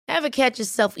Ever catch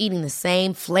yourself eating the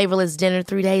same flavorless dinner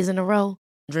 3 days in a row?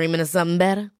 Dreaming of something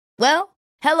better? Well,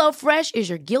 HelloFresh is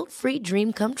your guilt-free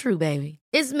dream come true, baby.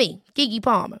 It's me, Keke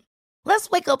Palmer. Let's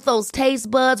wake up those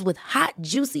taste buds with hot,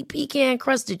 juicy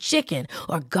pecan-crusted chicken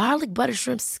or garlic butter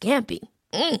shrimp scampi.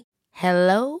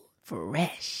 Hello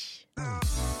Fresh.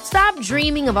 Stop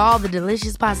dreaming of all the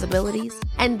delicious possibilities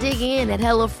and dig in at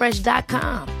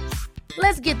HelloFresh.com.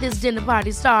 Let's get this dinner party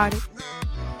started.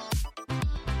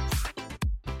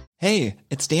 Hey,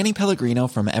 it's Danny Pellegrino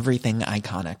from Everything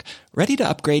Iconic. Ready to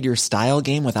upgrade your style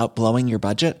game without blowing your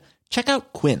budget? Check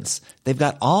out Quince. They've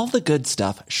got all the good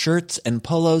stuff, shirts and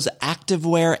polos,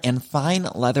 activewear, and fine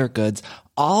leather goods,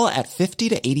 all at 50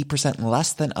 to 80%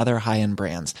 less than other high-end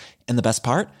brands. And the best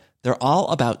part? They're all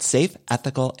about safe,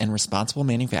 ethical, and responsible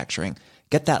manufacturing.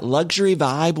 Get that luxury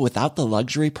vibe without the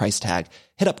luxury price tag.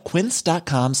 Hit up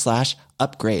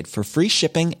quince.com/upgrade for free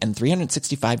shipping and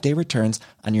 365-day returns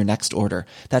on your next order.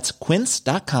 That's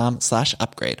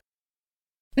quince.com/upgrade.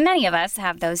 Many of us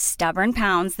have those stubborn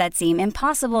pounds that seem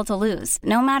impossible to lose,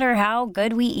 no matter how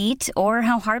good we eat or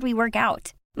how hard we work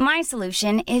out. My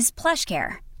solution is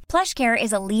PlushCare. PlushCare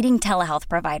is a leading telehealth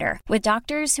provider with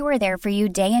doctors who are there for you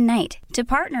day and night to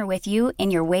partner with you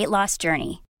in your weight loss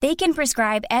journey. They can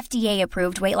prescribe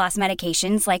FDA-approved weight loss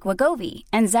medications like Wegovy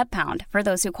and Zepbound for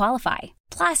those who qualify.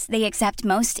 Plus, they accept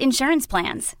most insurance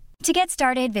plans. To get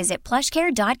started, visit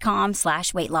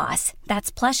plushcare.com/weightloss.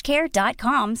 That's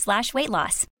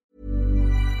plushcare.com/weightloss.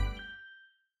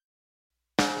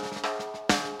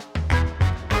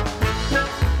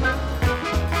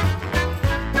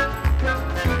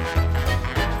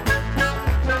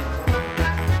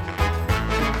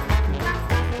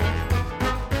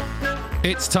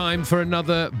 It's time for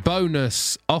another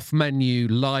bonus off-menu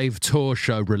live tour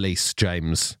show release,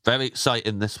 James. Very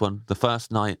exciting, this one. The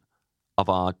first night of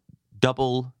our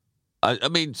double... I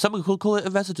mean, someone could call it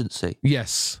a residency.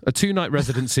 Yes, a 2-night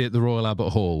residency at the Royal Albert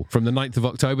Hall from the 9th of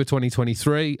October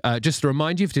 2023. Just to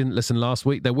remind you, if you didn't listen last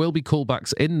week, there will be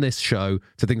callbacks in this show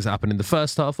to things that happened in the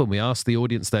first half when we asked the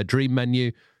audience their dream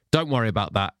menu. Don't worry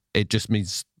about that. It just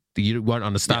means you won't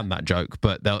understand that joke,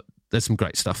 but there's some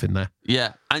great stuff in there.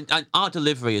 Yeah, and our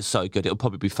delivery is so good, it'll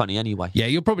probably be funny anyway. Yeah,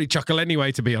 you'll probably chuckle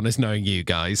anyway, to be honest, knowing you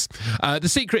guys. The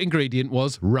secret ingredient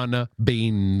was runner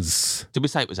beans. Did we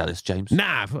say it was Elis James?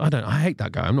 Nah, I hate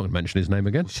that guy. I'm not going to mention his name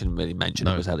again. We shouldn't really mention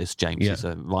it was Elis James. Yeah. He's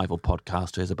a rival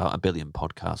podcaster. There's about 1 billion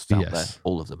podcasts out there.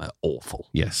 All of them are awful.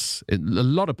 Yes, a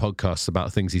lot of podcasts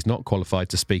about things he's not qualified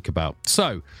to speak about.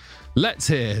 So, let's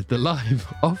hear the live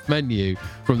off-menu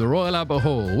from the Royal Albert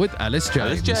Hall with Elis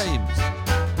James. Elis James.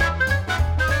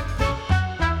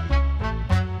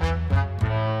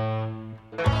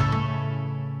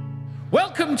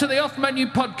 Welcome to the Off-Menu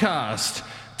Podcast,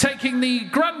 taking the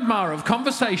grandma of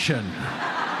conversation,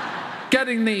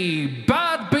 getting the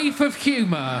bad beef of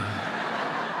humour,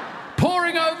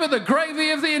 pouring over the gravy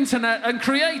of the internet and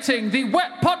creating the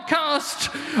wet podcast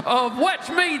of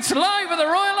wet meats live at the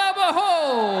Royal Albert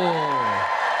Hall.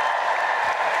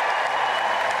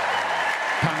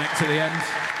 Panic to the end.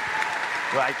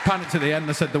 Right. Panic to the end.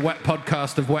 I said the wet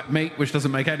podcast of wet meat, which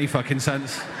doesn't make any fucking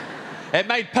sense. It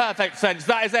made perfect sense.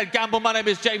 That is Ed Gamble. My name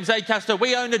is James Acaster.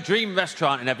 We own a dream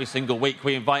restaurant, and every single week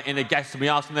we invite in a guest and we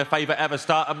ask them their favourite ever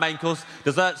starter, main course,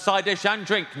 dessert, side dish and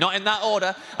drink. Not in that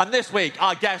order. And this week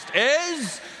our guest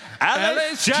is...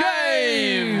 Elis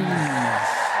James!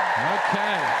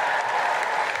 Okay.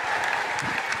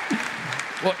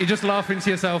 What, you're just laughing to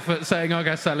yourself at saying our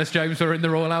guest Elis James were in the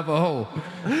Royal Albert Hall?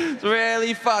 It's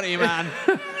really funny, man.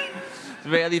 It's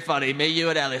really funny. Me, you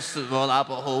and Elis at the Royal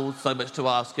Albert Hall. So much to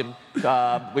ask him.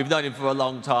 We've known him for a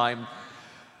long time.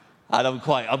 And I'm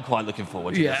quite looking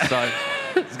forward to this. So.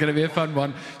 It's going to be a fun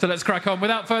one. So let's crack on.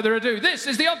 Without further ado, this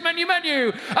is the off-menu menu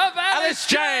of Elis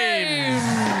James!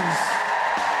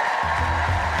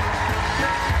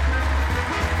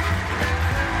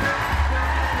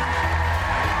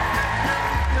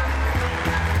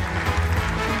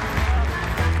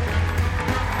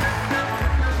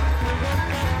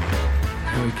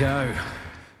 Here we go.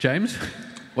 James,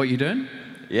 what are you doing?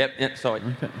 Yep, sorry.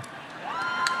 Okay.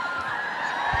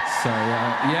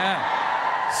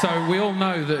 So we all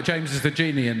know that James is the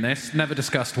genie in this. Never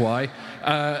discussed why.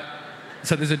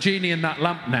 So there's a genie in that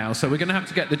lamp now. So we're going to have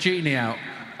to get the genie out.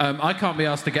 I can't be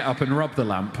asked to get up and rub the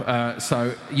lamp.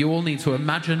 So you all need to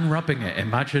imagine rubbing it.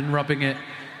 Imagine rubbing it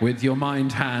with your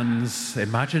mind hands.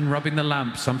 Imagine rubbing the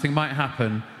lamp. Something might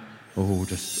happen. Oh,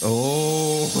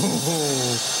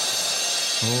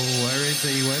 where is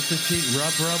he? Where's the genie?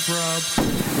 Rub.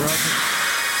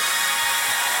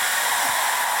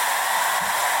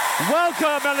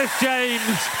 Welcome, Elis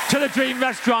James, to the Dream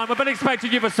Restaurant. We've been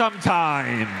expecting you for some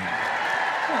time.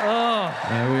 Oh,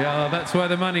 There we are. That's where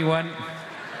the money went.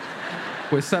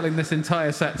 We're selling this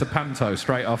entire set to Panto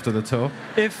straight after the tour.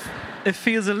 If it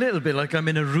feels a little bit like I'm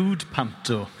in a rude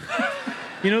Panto.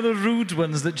 You know the rude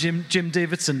ones that Jim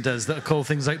Davidson does that are called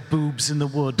things like Boobs in the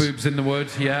Wood? Boobs in the Wood,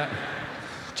 yeah.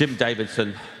 Jim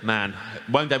Davidson, man.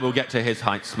 One day we'll get to his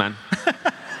heights, man.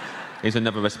 He's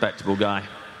another respectable guy.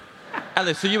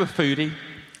 Elis, are you a foodie?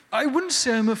 I wouldn't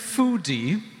say I'm a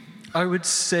foodie. I would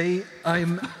say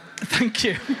I'm... Thank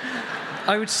you.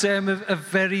 I would say I'm a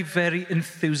very, very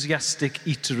enthusiastic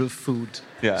eater of food.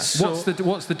 Yeah. So,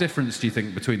 What's the difference, do you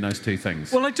think, between those two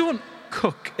things? well, I don't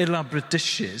cook elaborate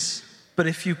dishes, but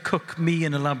if you cook me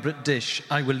an elaborate dish,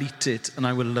 I will eat it and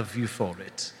I will love you for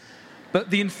it.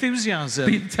 But the enthusiasm...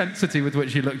 The intensity with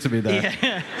which you looked at me there.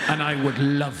 Yeah. And I would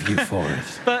love you for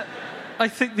it. But I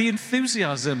think the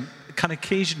enthusiasm can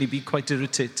occasionally be quite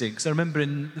irritating. Because I remember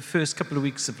in the first couple of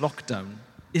weeks of lockdown,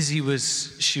 Izzy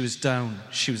she was down,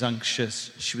 she was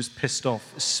anxious, she was pissed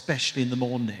off, especially in the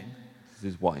morning. This is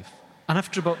his wife. And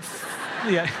after about...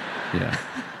 Yeah.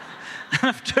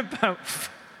 After about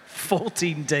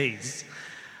 14 days,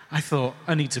 I thought,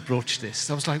 I need to broach this.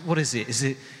 I was like, what is it? Is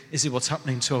it what's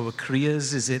happening to our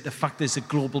careers? Is it the fact there's a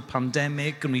global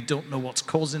pandemic and we don't know what's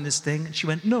causing this thing? And she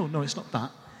went, no, it's not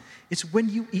that. It's when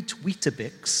you eat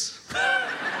Weetabix,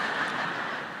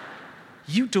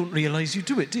 you don't realise you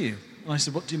do it, do you? And I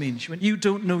said, what do you mean? She went, you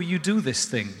don't know you do this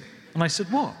thing. And I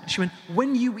said, what? She went,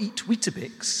 when you eat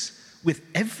Weetabix, with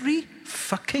every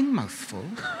fucking mouthful,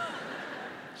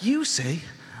 you say,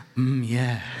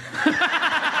 yeah.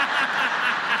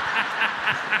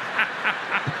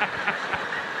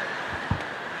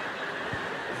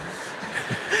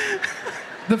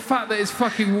 The fact that it's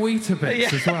fucking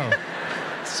Weetabix as well.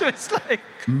 So it's like...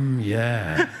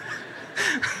 Yeah.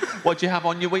 What do you have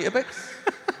on your Weetabix?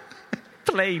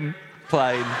 Plain.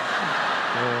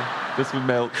 Yeah, just with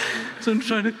milk. So I'm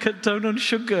trying to cut down on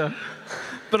sugar.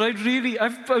 But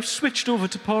I've switched over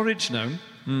to porridge now.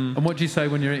 And what do you say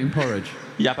when you're eating porridge?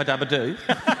 Yabba dabba do.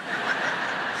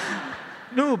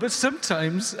 No, but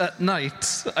sometimes at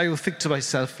night, I will think to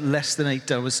myself, less than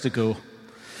 8 hours to go.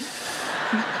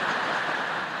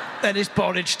 Then it's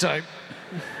porridge time.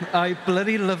 I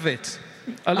bloody love it.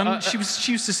 And she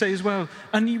used to say as well,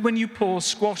 and when you pour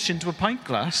squash into a pint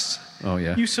glass, oh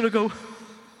yeah, you sort of go,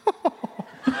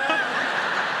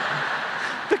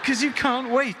 because you can't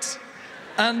wait.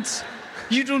 And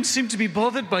you don't seem to be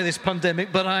bothered by this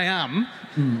pandemic, but I am.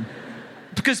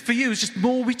 Because for you, it's just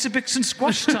more Weetabix and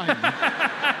squash time.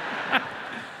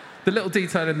 The little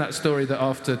detail in that story that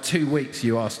after 2 weeks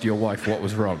you asked your wife what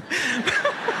was wrong.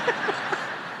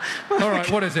 All right,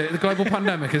 what is it? The global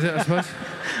pandemic, is it, I suppose?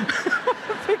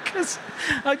 Because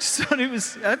I just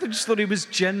thought it was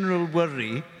general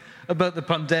worry about the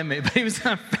pandemic, but it was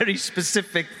that very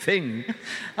specific thing.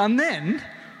 And then...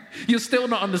 You're still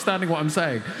not understanding what I'm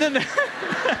saying. No.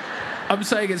 I'm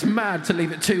saying it's mad to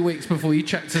leave it 2 weeks before you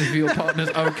check to see if your partner's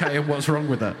okay and what's wrong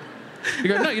with her. You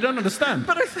go, no, you don't understand.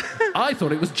 But I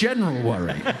thought it was general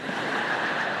worry.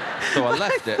 So I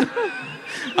left it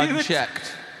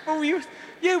unchecked.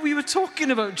 We were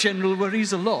talking about general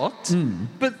worries a lot,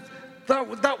 but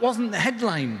that wasn't the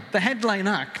headline. The headline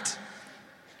act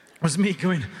was me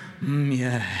going,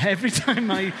 yeah, every time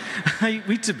I eat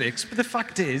Weetabix. But the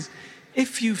fact is,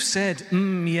 if you've said,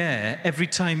 yeah, every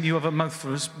time you have a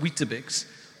mouthful of Weetabix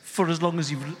for as long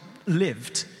as you've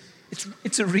lived,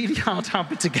 it's a really hard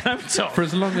habit to get out of. For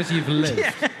as long as you've lived.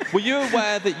 Yeah. Were you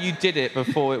aware that you did it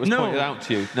before it was pointed out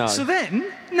to you? No. So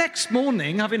then, next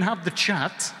morning, having had the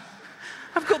chat,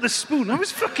 I've got the spoon. I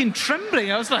was fucking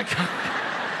trembling. I was like,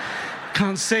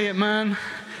 can't say it, man.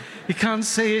 You can't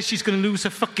say it. She's going to lose her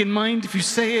fucking mind if you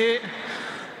say it.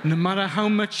 No matter how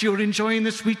much you're enjoying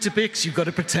this Weetabix, you've got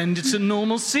to pretend it's a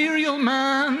normal cereal,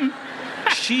 man.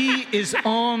 She is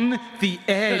on the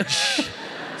edge.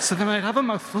 So then I'd have a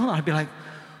mouthful and I'd be like,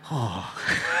 oh.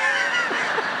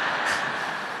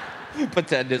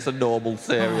 Pretend it's a normal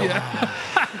cereal.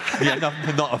 Yeah,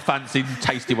 not a fancy,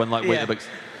 tasty one like Weetabix.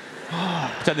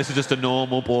 Pretend this is just a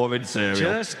normal, boring cereal.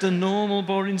 Just a normal,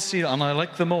 boring cereal. And I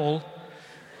like them all.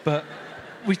 But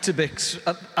Weetabix,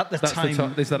 at the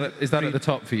time... Is that at the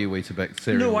top for you, Weetabix,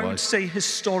 cereal-wise? No, I would say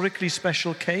historically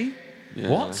Special K. Yeah.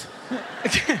 What?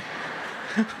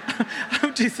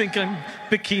 How do you think I'm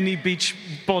Bikini Beach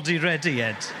body ready,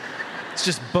 Ed? It's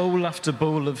just bowl after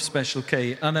bowl of Special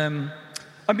K. And,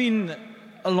 I mean,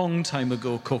 a long time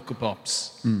ago, Cocoa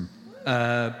Pops.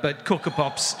 But Cocoa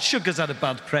Pops, sugar's had a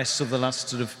bad press over the last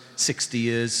sort of 60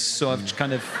 years, so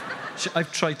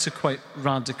I've tried to quite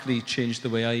radically change the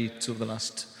way I eat over the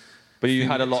last... But you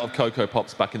had a lot of Cocoa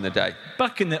Pops back in the day.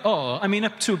 Up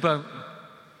to about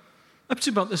Up to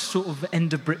about the sort of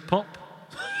end of Britpop.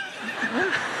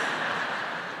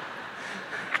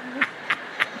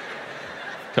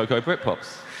 Coco Britpops,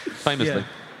 famously.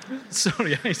 Yeah.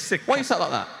 Sorry, I sick. Why you sat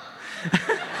like that?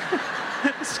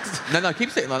 No,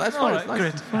 keep sitting like that. That's fine. Right, it's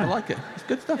nice. great. I like it. It's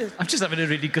good stuff. I'm just having a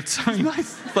really good time.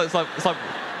 Nice. It's like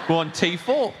we're on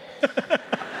T4.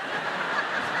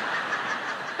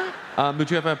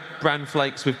 Would you ever bran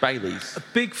flakes with Baileys? A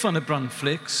big fan of bran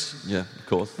flakes. Yeah, of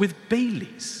course. With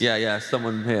Baileys? Yeah.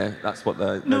 Someone here. That's what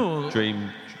the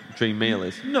dream meal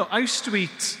is. No, I used to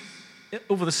eat,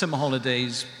 over the summer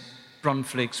holidays, bran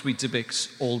flakes, Weetabix,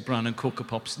 all bran and Cocoa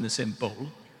Pops in the same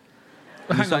bowl.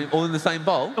 All in the same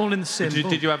bowl? All in the same bowl.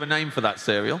 Did you have a name for that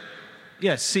cereal?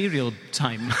 Yeah, cereal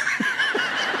time.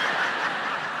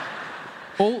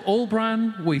 all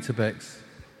bran Weetabix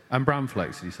and bran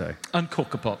flakes, did you say? And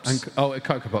Cocoa Pops.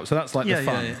 Cocoa Pops. So that's like the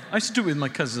fun. Yeah. I used to do it with my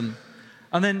cousin.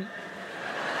 And then...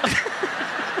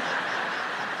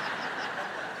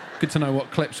 Good to know what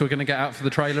clips we're going to get out for the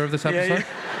trailer of this episode.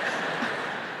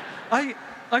 Yeah.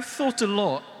 I've thought a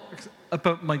lot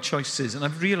about my choices, and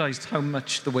I've realised how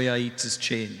much the way I eat has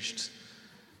changed.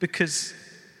 Because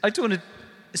I don't want to...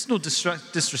 It's no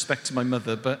disrespect to my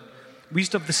mother, but we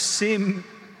used to have the same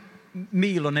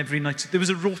meal on every night. There was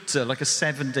a rota, like a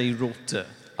 7-day rota.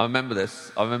 I remember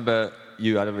this. I remember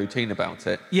you had a routine about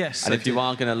it. Yes, And I if you did.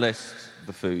 are going to list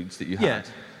the foods that you had,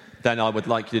 then I would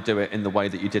like you to do it in the way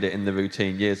that you did it in the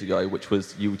routine years ago, which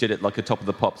was you did it like a Top of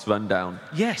the Pops rundown.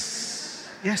 Yes,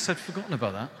 I'd forgotten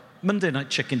about that. Monday night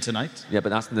chicken tonight. Yeah,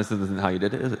 but this isn't how you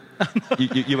did it, is it?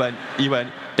 you went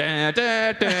da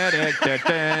da da da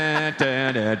da da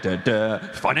da da da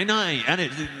Friday night,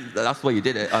 and that's the way you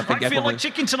did it. I think I feel like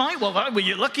chicken tonight. Well,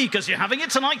 you're lucky because you're having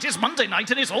it tonight. It's Monday night,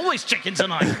 and it's always chicken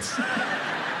tonight.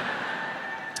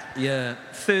 Yeah,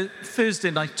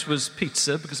 Thursday night was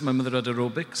pizza because my mother had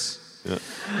aerobics. Yeah.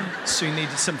 So you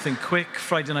needed something quick.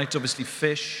 Friday night, obviously,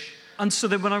 fish. And so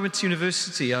then when I went to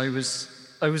university, I was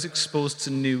exposed to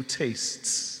new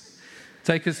tastes.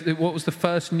 What was the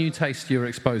first new taste you were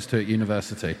exposed to at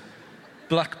university?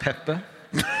 Black pepper.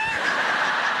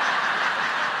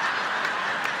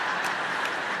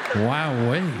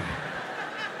 Wowee.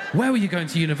 Where were you going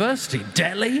to university?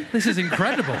 Delhi? This is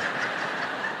incredible.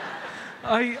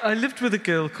 I lived with a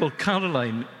girl called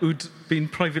Caroline who'd been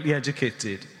privately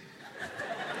educated.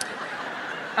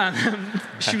 And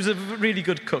she was a really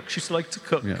good cook. She used to like to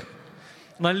cook. Yeah.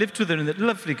 And I lived with her,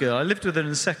 lovely girl. I lived with her in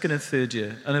the second and third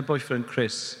year, and her boyfriend,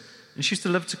 Chris. And she used to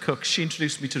love to cook. She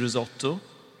introduced me to risotto.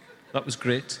 That was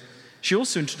great. She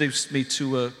also introduced me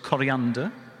to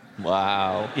coriander.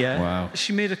 Wow. Yeah. Wow.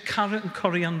 She made a carrot and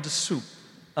coriander soup,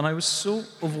 and I was so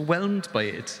overwhelmed by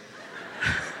it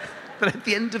that at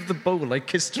the end of the bowl, I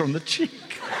kissed her on the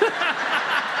cheek.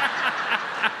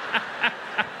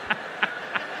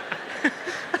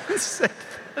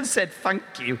 and said, thank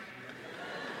you.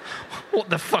 What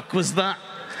the fuck was that?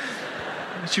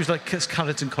 She was like, it's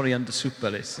carrot and coriander soup,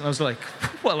 Elis. And I was like,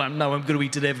 well, I'm going to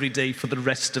eat it every day for the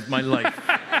rest of my life.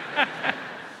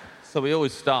 So we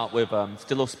always start with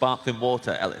still or sparkling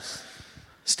water, Elis.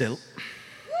 Still.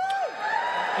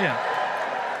 Yeah.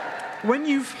 When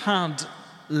you've had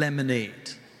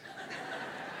lemonade...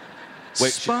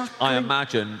 Which I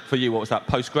imagine, for you, what was that,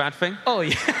 post-grad thing? Oh,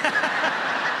 yeah.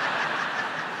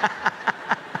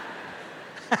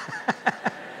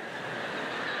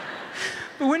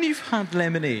 But when you've had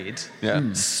lemonade,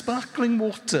 sparkling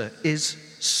water is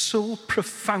so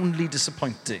profoundly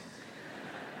disappointing.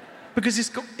 Because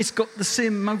it's got the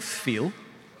same mouthfeel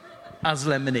as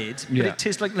lemonade, but it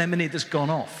tastes like lemonade that's gone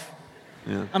off.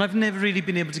 Yeah. And I've never really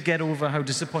been able to get over how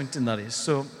disappointing that is.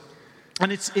 So,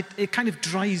 and it kind of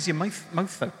dries your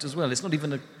mouth out as well. It's not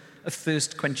even a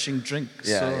thirst-quenching drink.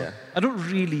 So I don't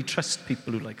really trust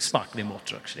people who like sparkling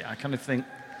water, actually. I kind of think,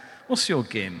 what's your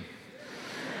game?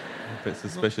 A bit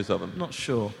suspicious of them. Not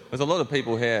sure. There's a lot of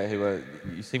people here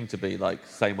you seem to be like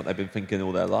saying what they've been thinking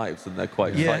all their lives, and they're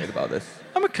quite excited about this.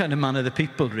 I'm a kind of man of the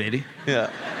people, really. Yeah.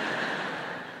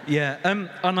 Yeah, and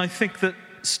I think that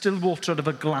still water out of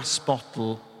a glass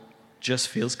bottle just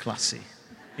feels classy.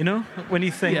 You know, when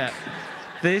you think,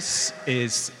 this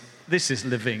is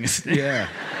living, isn't it? Yeah.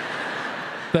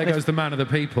 There goes the man of the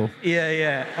people.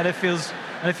 Yeah, and it feels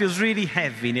really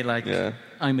heavy, and you're like,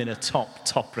 I'm in a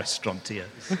top restaurant here.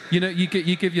 You know, you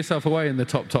give yourself away in the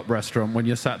top restaurant when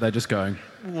you're sat there just going,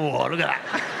 whoa, look at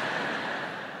that.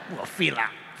 Whoa, feel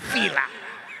that.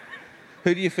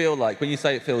 Who do you feel like, when you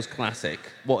say it feels classic,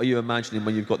 what are you imagining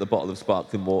when you've got the bottle of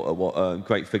sparkling water? What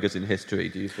great figures in history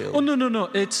do you feel? Oh, no.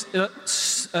 It's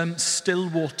still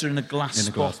water in a glass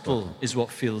bottle is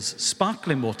what feels...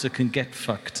 Sparkling water can get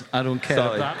fucked. I don't care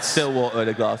if that's... still water in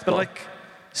a glass bottle. But, like,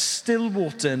 still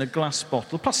water in a glass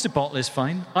bottle. Plastic bottle is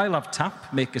fine. I'll have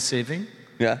tap, make a saving.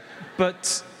 Yeah.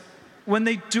 But when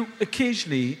they do,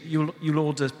 occasionally you'll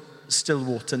order still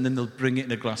water and then they'll bring it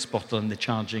in a glass bottle and they're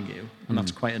charging you, and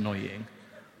that's quite annoying.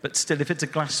 But still, if it's a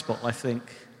glass bottle, I think,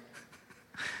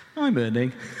 I'm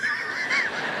earning.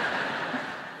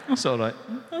 That's all right.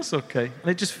 That's okay.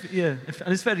 And it just, and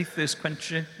it's very thirst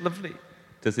quenching. Lovely.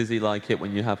 Does Izzy like it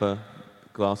when you have a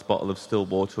glass bottle of still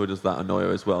water, or does that annoy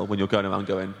her as well when you're going around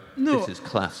going, No. this is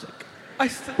classic, I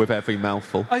with every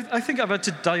mouthful? I think I've had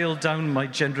to dial down my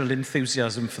general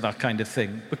enthusiasm for that kind of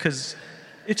thing, because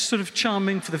it's sort of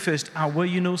charming for the first hour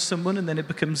you know someone, and then it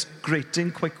becomes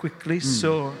grating quite quickly.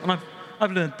 So, and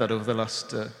I've learned that over the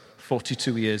last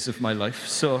 42 years of my life.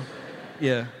 So,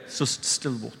 so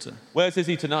still water. Where's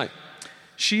Izzy tonight?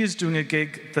 She is doing a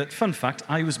gig that, fun fact,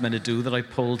 I was meant to do that I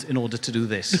pulled in order to do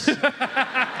this.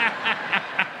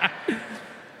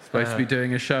 Supposed to be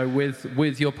doing a show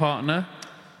with your partner,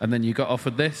 and then you got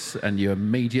offered this, and you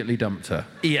immediately dumped her.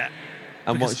 Yeah.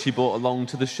 And what she brought along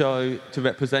to the show to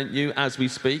represent you as we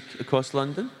speak across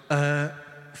London?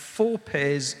 4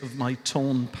 pairs of my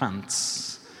torn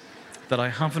pants that I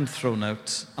haven't thrown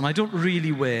out, and I don't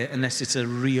really wear unless it's a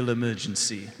real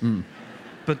emergency.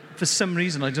 But for some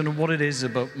reason, I don't know what it is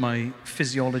about my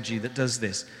physiology that does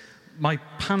this. My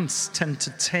pants tend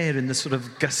to tear in the sort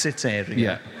of gusset area.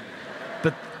 Yeah.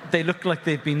 But they look like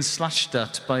they've been slashed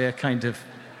at by a kind of,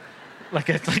 like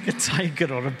a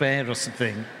tiger or a bear or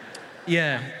something.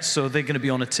 Yeah, so they're going to be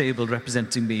on a table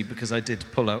representing me because I did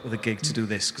pull out of the gig to do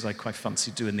this because I quite fancy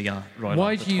doing the Royal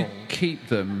Why Albert do you Hall. keep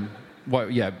them? Why,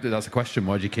 yeah, that's a question.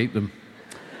 Why do you keep them?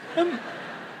 Well,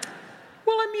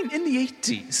 I mean, in the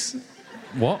 80s,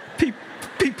 What?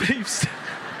 people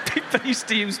used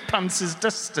to use pants as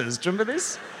dusters. Do you remember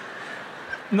this?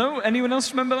 No? Anyone else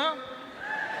remember that?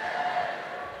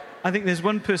 I think there's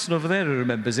one person over there who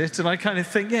remembers it, and I kind of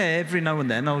think, every now and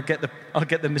then I'll get the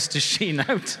Mr. Sheen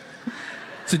out.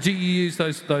 So do you use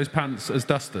those pants as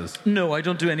dusters? No, I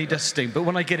don't do any dusting, but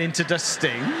when I get into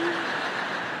dusting,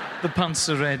 the pants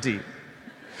are ready.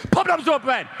 Problems or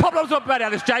bread? Problems or bread,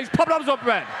 Elis James? Problems or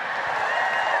bread?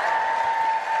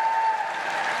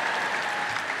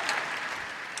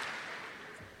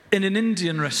 In an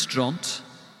Indian restaurant,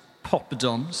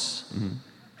 poppadoms,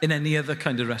 in any other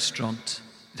kind of restaurant,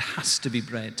 it has to be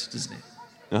bread, doesn't it?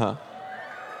 Uh-huh.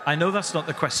 I know that's not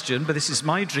the question, but this is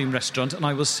my dream restaurant, and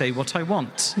I will say what I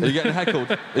want. Are you getting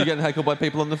heckled? Are you getting heckled by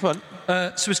people on the front?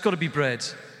 So it's got to be bread.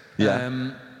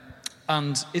 Yeah.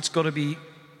 And it's got to be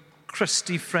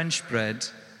crusty French bread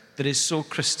that is so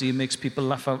crusty it makes people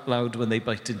laugh out loud when they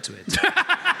bite into it.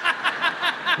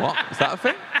 What? Is that a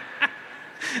thing?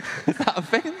 Is that a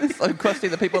thing? It's so crusty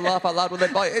that people laugh out loud when they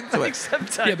bite into it.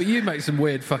 Sometimes. Yeah, but you make some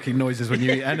weird fucking noises when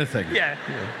you eat anything. Yeah.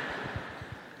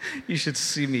 You should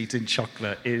see me eating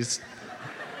chocolate.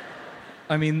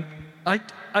 I mean,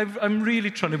 I'm really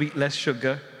trying to eat less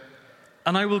sugar,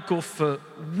 and I will go for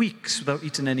weeks without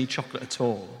eating any chocolate at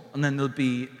all. And then there'll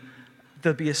be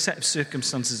a set of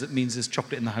circumstances that means there's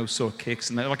chocolate in the house or cakes.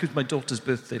 And like it was my daughter's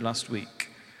birthday last week,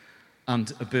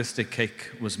 and a birthday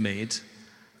cake was made,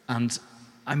 and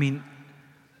I mean,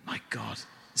 my God,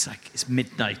 it's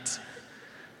midnight,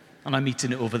 and I'm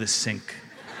eating it over the sink.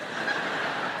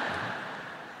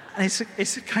 And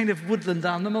it's a kind of woodland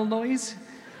animal noise.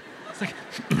 It's like...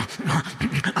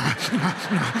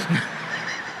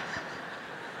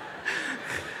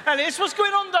 Elis, what's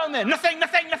going on down there? Nothing.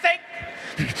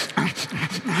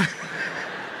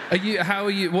 How are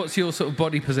you? What's your sort of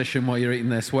body position while you're eating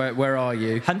this? Where are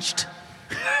you? Hunched.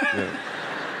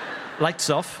 Lights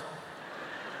off.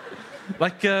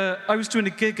 Like, I was doing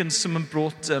a gig and someone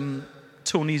brought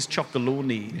Tony's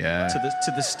Chocolonely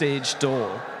to the stage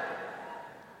door.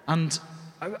 And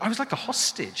I was like a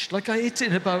hostage. Like, I ate it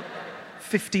in about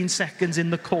 15 seconds in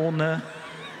the corner,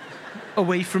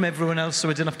 away from everyone else so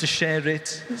I didn't have to share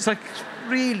it. It's like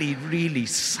really, really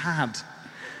sad.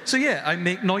 So, yeah, I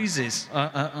make noises.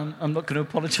 I'm not going to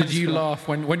apologise. Did you laugh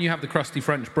when you have the crusty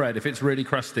French bread? If it's really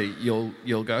crusty,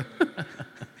 you'll go...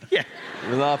 Yeah.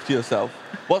 You laugh to yourself.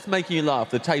 What's making you laugh?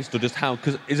 The taste or just how...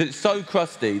 Because is it so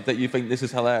crusty that you think this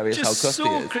is hilarious how crusty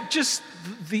it is? Just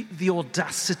the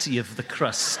audacity of the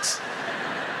crust.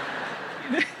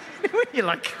 You know, when you're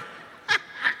like...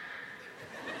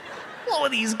 What were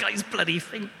these guys bloody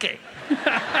thinking?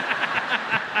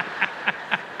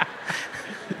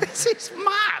 This is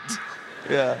mad.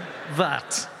 Yeah.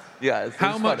 That. Yeah, it's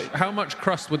How funny. much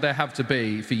crust would there have to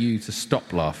be for you to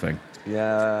stop laughing?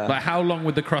 Yeah. Like, how long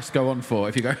would the crust go on for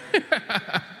if you go...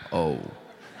 Oh. Yeah,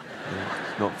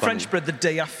 it's not funny. French bread the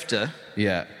day after.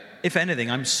 Yeah. If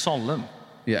anything, I'm solemn.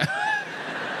 Yeah.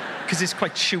 because it's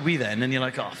quite chewy then, and you're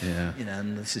like, oh, Yeah. you know,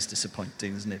 and this is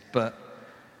disappointing, isn't it? But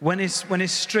when it's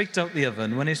straight out the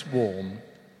oven, when it's warm,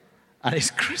 and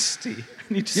it's crusty,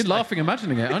 and you just You're laughing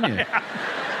imagining it, aren't you?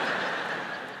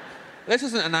 This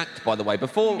isn't an act, by the way.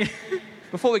 Before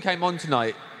we came on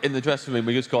tonight, in the dressing room,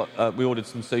 we ordered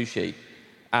some sushi.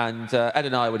 And Ed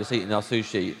and I were just eating our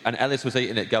sushi, and Elis was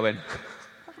eating it going,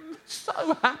 I'm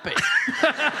so happy.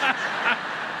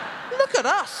 Look at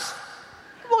us.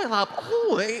 We'll have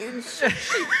all eating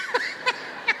sushi.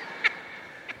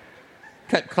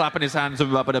 Kept clapping his hands and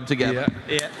rubbing them together.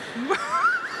 Yeah.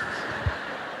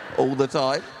 All the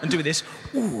time. And doing this.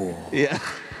 Ooh. Yeah.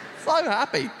 So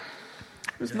happy.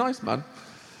 It was nice, man.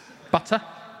 Butter?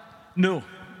 No.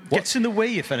 Gets in the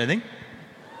way, if anything.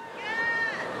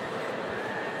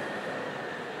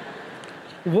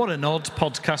 What an odd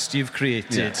podcast you've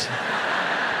created.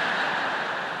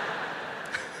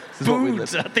 Booed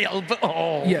at the Albert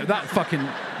Hall. Yeah,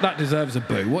 that deserves a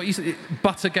boo. What you say?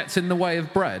 Butter gets in the way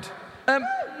of bread?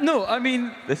 No, I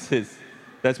mean...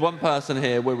 There's one person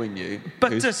here wooing you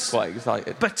who's quite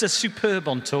excited. Butter superb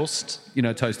on toast. You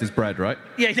know toast is bread, right?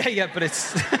 Yeah, but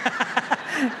it's...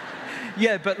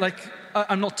 yeah, but like,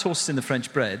 I'm not toasting the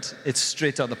French bread. It's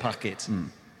straight out the packet.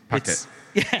 Packet?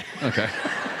 Yeah. Okay.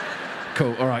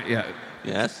 Cool, all right, yeah.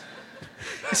 Yes?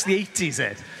 It's the 80s,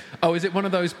 Ed. Oh, is it one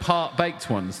of those part-baked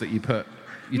ones that you put...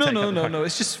 No.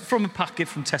 It's just from a packet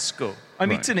from Tesco.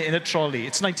 I'm eating it in a trolley.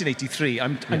 It's 1983.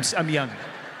 I'm young.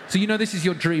 So you know this is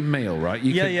your dream meal, right?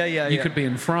 You could be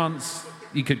in France.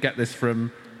 You could get this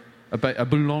from a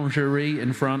boulangerie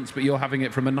in France, but you're having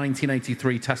it from a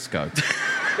 1983 Tesco.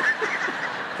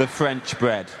 The French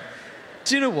bread.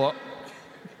 Do you know what?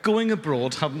 Going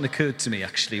abroad hadn't occurred to me,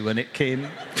 actually, when it came...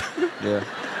 Yeah.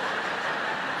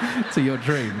 To your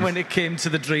dreams. When it came to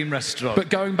the dream restaurant. But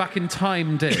going back in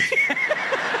time did.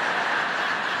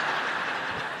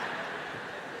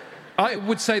 I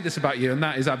would say this about you, and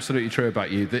that is absolutely true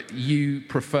about you, that you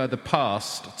prefer the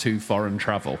past to foreign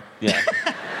travel. Yeah.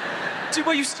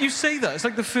 Well, you say that. It's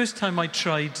like the first time I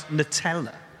tried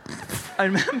Nutella. I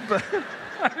remember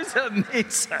I was at a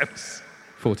mate's house.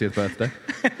 40th birthday.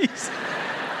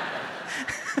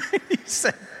 He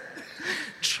said,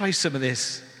 try some of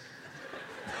this.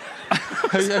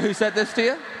 Who said this to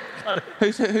you?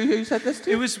 Who said this to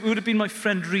you? It would have been my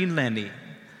friend Reen Lenny.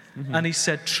 And he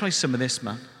said, try some of this,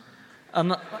 man.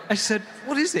 And I said,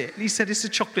 what is it? And he said, it's a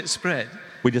chocolate spread.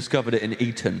 We discovered it in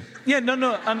Eton. Yeah, no.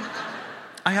 And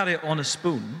I had it on a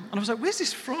spoon. And I was like, where's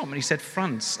this from? And he said,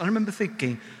 France. I remember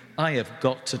thinking, I have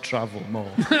got to travel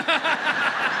more.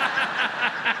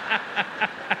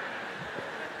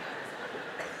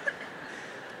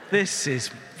 This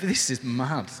is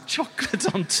mad.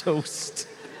 Chocolate on toast.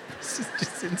 This is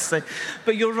just insane.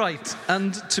 But you're right.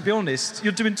 And to be honest,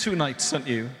 you're doing 2 nights, aren't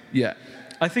you? Yeah.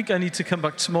 I think I need to come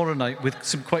back tomorrow night with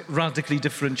some quite radically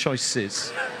different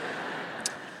choices.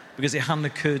 Because it hadn't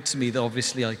occurred to me that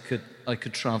obviously I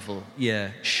could travel. Yeah,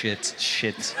 shit.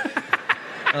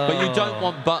 But you don't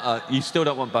want butter. You still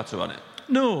don't want butter on it.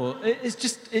 No, it's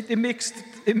just it makes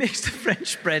the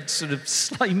French bread sort of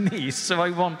slimy. So I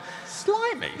want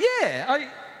Slimy? Yeah,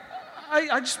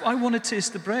 I want to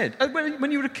taste the bread.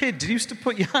 When you were a kid, did you used to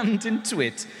put your hand into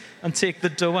it and take the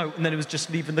dough out, and then it was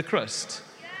just leaving the crust?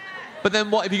 But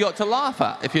then what have you got to laugh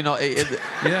at if you're not eating...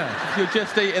 Yeah. If you're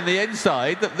just eating the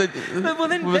inside with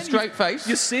a straight face?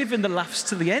 You're saving the laughs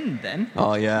to the end, then.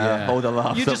 Oh, yeah. All the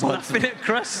laughs You're just at once. laughing at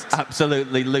crust.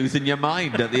 Absolutely losing your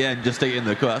mind at the end, just eating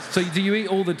the crust. So do you eat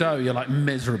all the dough? You're like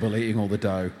miserable eating all the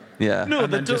dough. Yeah. No,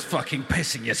 And then just fucking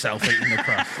pissing yourself eating the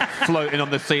crust. Floating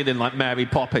on the ceiling like Mary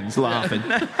Poppins, laughing.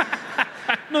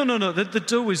 No. The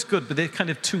dough is good, but they're kind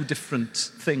of 2 different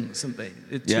things, aren't they?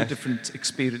 They're 2 Yeah. different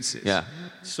experiences. Yeah.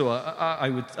 So I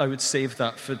would save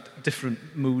that for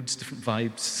different moods, different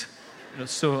vibes. You know,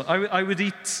 so I would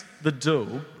eat the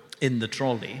dough in the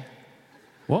trolley.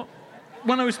 What?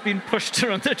 When I was being pushed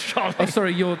around the trolley. Oh,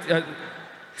 sorry,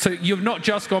 so you've not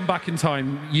just gone back in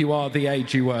time, you are the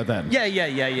age you were then? Yeah.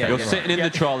 You're sitting in the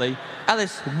trolley.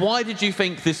 Elis, why did you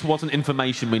think this wasn't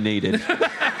information we needed?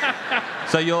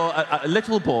 So you're a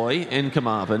little boy in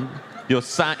Carmarthen. You're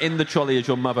sat in the trolley as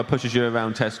your mother pushes you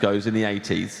around Tesco's in the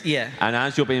 80s. Yeah. And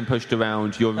as you're being pushed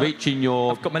around, you're reaching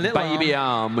your I've got my little baby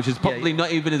arm, which is probably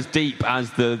not even as deep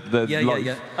as the loaf.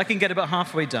 Yeah. I can get about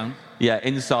halfway down. Yeah,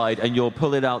 inside, and you're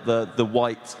pulling out the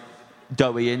white,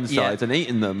 doughy insides and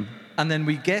eating them. And then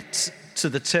we get to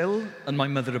the till, and my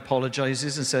mother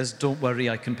apologises and says, don't worry,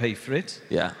 I can pay for it.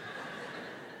 Yeah.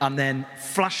 And then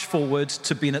flash forward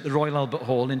to being at the Royal Albert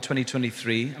Hall in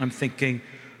 2023, and I'm thinking,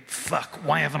 fuck,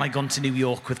 why haven't I gone to New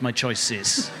York with my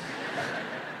choices?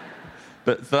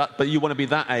 But you want to be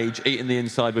that age, eating the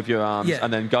inside with your arms,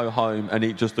 and then go home and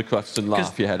eat just the crusts and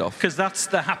laugh your head off. Because that's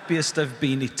the happiest I've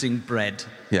been eating bread.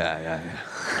 Yeah.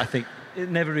 I think it's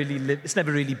never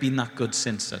really been that good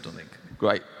since, I don't think.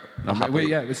 Great.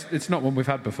 It's not one we've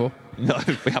had before. No,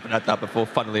 we haven't had that before,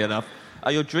 funnily enough.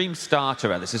 Your dream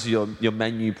starter, Ellis. This is your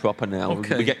menu proper now.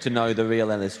 Okay. We get to know the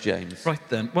real Ellis James. Right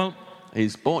then. Well,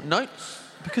 he's bought notes.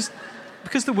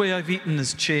 Because the way I've eaten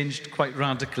has changed quite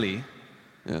radically,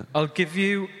 I'll give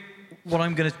you what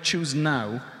I'm going to choose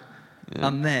now,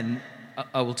 and then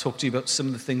I will talk to you about some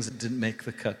of the things that didn't make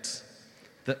the cut.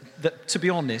 That, to be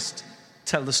honest,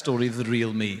 tell the story of the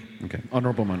real me. Okay,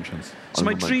 honourable mentions. So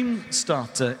my dream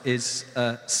starter is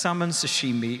salmon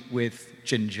sashimi with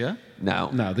ginger.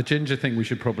 Now, the ginger thing we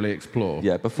should probably explore.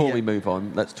 Yeah, before we move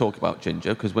on, let's talk about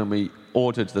ginger, because when we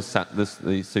ordered the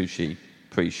sushi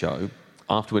pre-show,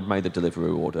 after we'd made the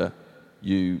Deliveroo order,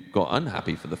 you got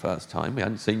unhappy for the first time. We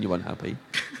hadn't seen you unhappy.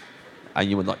 And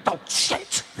you were like, oh,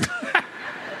 shit!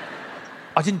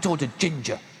 I didn't order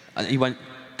ginger. And he went,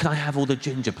 can I have all the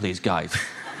ginger, please, guys?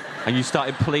 And you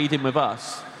started pleading with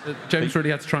us. James really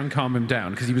had to try and calm him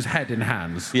down because he was head in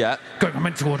hands. Yeah. I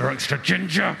meant to order extra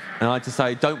ginger. And I had to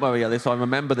say, don't worry, Ellis, I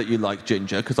remember that you like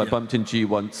ginger because I bumped into you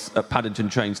once at Paddington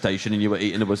train station and you were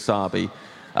eating a wasabi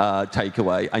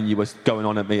takeaway and you were going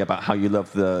on at me about how you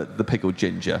love the pickled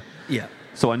ginger. Yeah.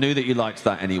 So I knew that you liked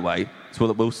that anyway,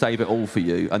 so we'll save it all for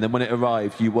you. And then when it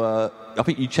arrived, I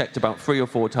think you checked about 3 or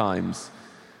 4 times,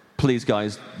 please,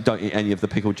 guys, don't eat any of the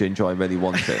pickled ginger, I really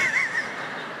want it.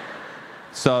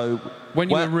 So when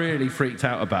you were really freaked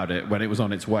out about it, when it was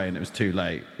on its way and it was too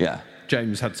late,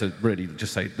 James had to really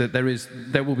just say that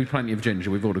there will be plenty of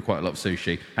ginger. We've ordered quite a lot of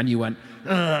sushi, and you went,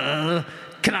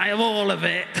 can I have all of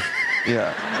it?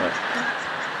 Yeah.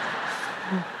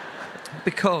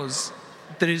 Because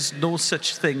there is no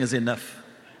such thing as enough.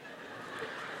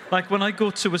 Like when I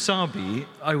go to Wasabi,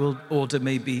 I will order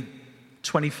maybe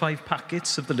 25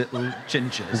 packets of the little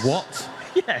gingers. What?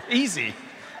 Yeah, easy.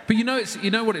 But you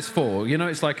know what it's for. You know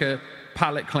it's like a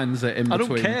palate cleanser in between.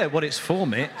 I don't care what it's for,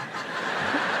 mate.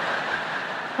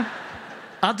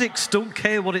 Addicts don't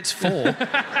care what it's for.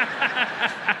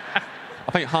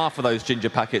 I think half of those ginger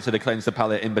packets are to cleanse the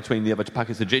palate in between the other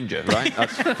packets of ginger, right?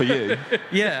 That's for you.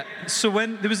 Yeah. So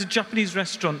when there was a Japanese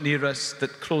restaurant near us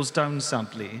that closed down,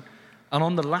 sadly, and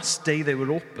on the last day they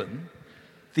were open,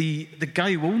 the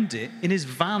guy who owned it, in his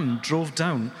van, drove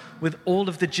down with all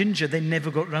of the ginger they never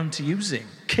got round to using,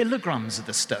 kilograms of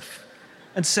the stuff,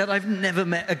 and said, I've never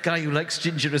met a guy who likes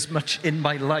ginger as much in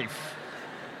my life.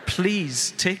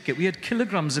 Please take it. We had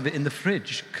kilograms of it in the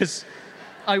fridge, because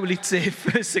I will eat it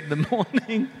first thing in the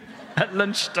morning, at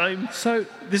lunchtime. So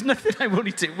there's nothing I won't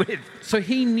eat it with. So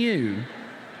he knew,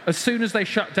 as soon as they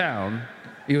shut down,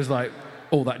 he was like,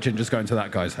 all that ginger's going to that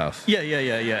guy's house.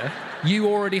 Yeah. You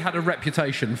already had a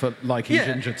reputation for liking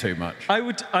ginger too much. I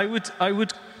would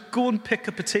go and pick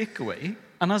up a takeaway,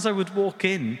 and as I would walk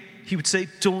in, he would say,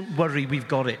 don't worry, we've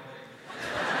got it.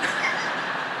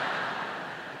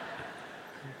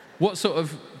 What sort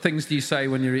of things do you say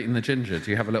when you're eating the ginger? Do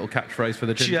you have a little catchphrase for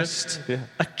the ginger? Just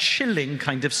a chilling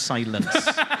kind of silence.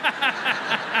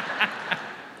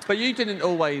 But you didn't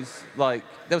always, there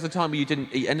was a time where you didn't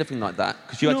eat anything like that,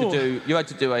 because you had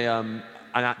to do an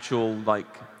actual,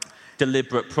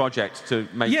 deliberate project to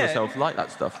make yourself like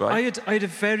that stuff, right? I had a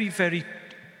very, very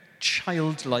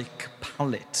childlike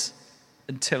palate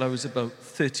until I was about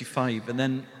 35, and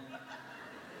then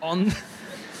on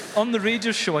the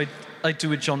radio show I do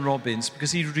with John Robbins,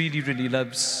 because he really, really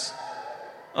loves...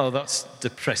 Oh, that's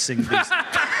depressing.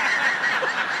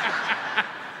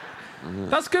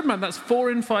 That's good, man. That's 4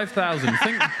 in 5,000.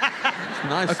 Think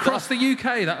nice across stuff. the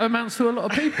UK, that amounts to a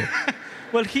lot of people.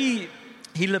 Well, he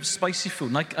loves spicy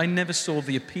food, and I never saw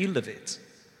the appeal of it,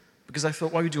 because I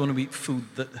thought, why would you want to eat food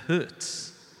that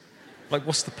hurts?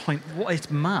 What's the point? It's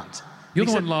mad. You're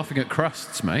the one laughing at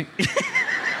crusts, mate.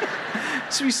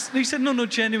 So he said, no,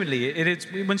 genuinely, it's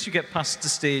once you get past the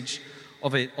stage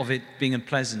of it being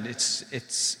unpleasant,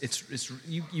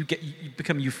 you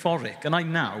become euphoric. And I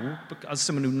now, as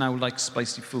someone who now likes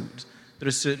spicy food, there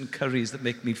are certain curries that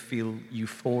make me feel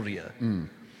euphoria. Mm.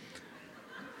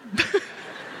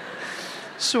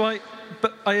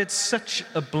 But I had such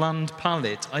a bland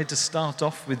palate, I had to start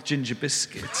off with ginger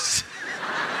biscuits.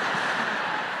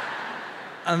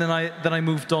 And then I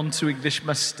moved on to English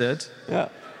mustard. Yeah.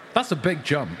 That's a big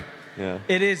jump. Yeah.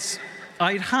 It is.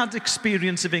 I'd had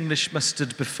experience of English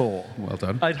mustard before. Well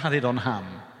done. I'd had it on ham.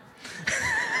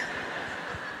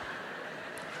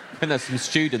 And there's some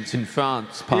students in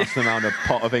France passing around a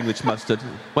pot of English mustard.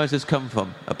 Where's this come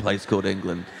from? A place called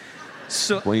England.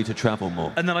 So we need to travel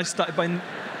more. And then I started buying...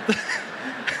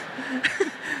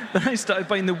 Then I started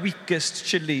buying the weakest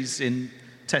chilies in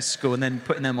Tesco and then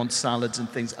putting them on salads and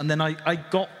things. And then I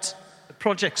got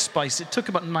Project Spice. It took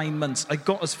about 9 months. I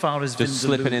got as far as Just Vindaloo.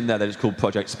 slipping in there that it's called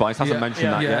Project Spice. Hasn't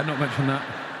mentioned that yet. Yeah, not mentioned that.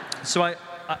 So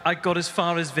I got as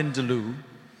far as Vindaloo,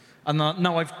 and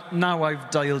now I've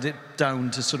dialed it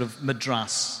down to sort of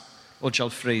Madras or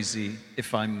Jalfrezi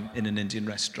if I'm in an Indian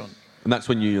restaurant. And that's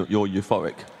when you're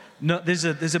euphoric. No, there's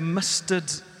a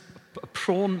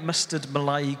prawn mustard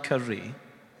Malai curry,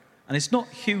 and it's not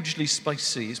hugely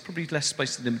spicy. It's probably less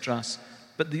spicy than Madras,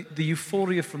 but the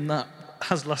euphoria from that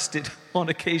has lasted on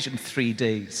occasion 3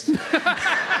 days.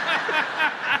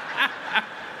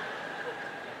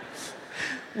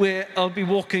 Where I'll be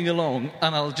walking along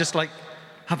and I'll just like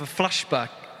have a flashback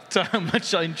to how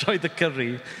much I enjoyed the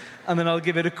curry, and then I'll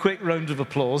give it a quick round of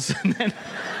applause, and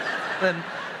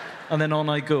then on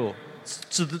I go.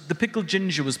 So the pickled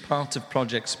ginger was part of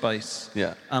Project Spice,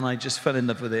 and I just fell in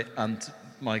love with it. And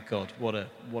my God, what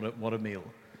a meal!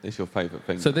 It's your favourite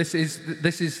thing. So this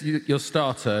is your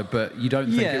starter, but you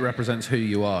don't think it represents who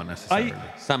you are necessarily.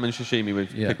 Salmon sashimi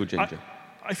with pickled ginger.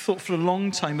 I thought for a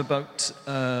long time about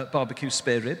barbecue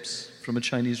spare ribs from a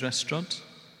Chinese restaurant,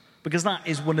 because that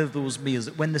is one of those meals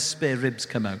that when the spare ribs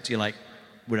come out, you're like,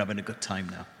 we're having a good time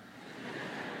now.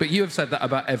 But you have said that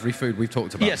about every food we've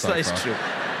talked about. Yes, that is true.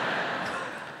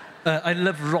 I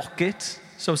love rocket,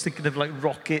 so I was thinking of like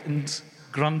rocket and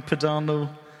Gran Padano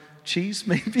cheese,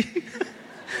 maybe.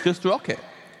 Just rocket?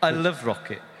 I love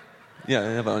rocket. Yeah,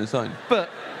 I have it on its own. But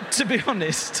to be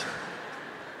honest,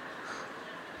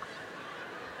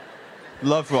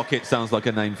 Love Rocket sounds like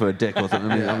a name for a dick or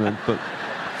something. But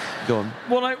go on.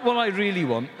 What I really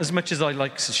want, as much as I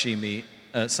like sashimi,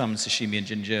 salmon sashimi and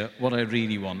ginger, what I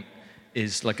really want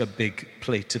is like a big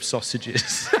plate of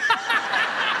sausages.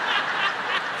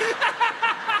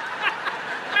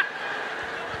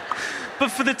 But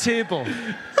for the table.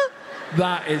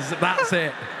 That's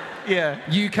it. Yeah.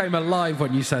 You came alive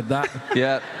when you said that.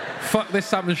 Yeah. Fuck this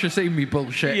salmon sashimi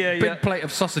bullshit. Big plate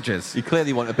of sausages. You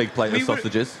clearly want a big plate of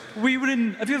sausages. Have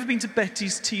you ever been to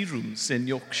Betty's Tea Rooms in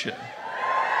Yorkshire?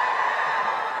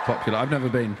 Popular. I've never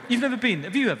been. You've never been?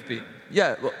 Have you ever been?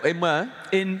 Yeah. In where?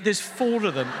 There's 4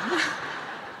 of them.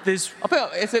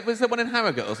 Was there one in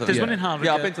Harrogate or something? There's one in Harrogate.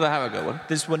 Yeah, I've been to the Harrogate one.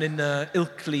 There's one in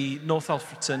Ilkley, North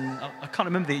Alfreton. I can't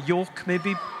remember York,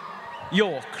 maybe?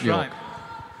 York, right.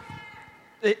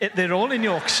 They're all in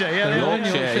Yorkshire, yeah. They're all in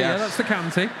Yorkshire, yeah, that's the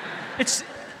county. It's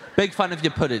big fan of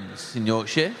your puddings in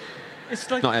Yorkshire. It's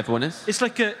like not everyone is. It's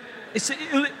like a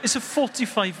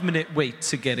 45-minute wait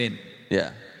to get in.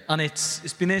 Yeah. And it's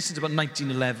been there since about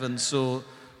 1911, so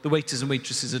the waiters and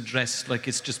waitresses are dressed like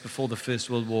it's just before the First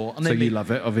World War. And so you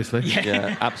love it, obviously.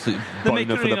 Yeah, absolutely.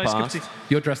 Boner for the past.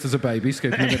 You're dressed as a baby,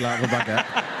 scooping the middle out of a baguette.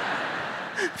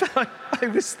 But I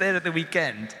was there at the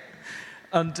weekend,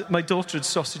 and my daughter had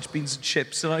sausage, beans and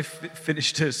chips, and I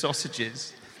finished her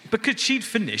sausages. Because she'd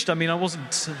finished, I mean, I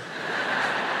wasn't...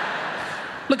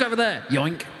 Look over there,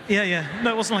 yoink. Yeah.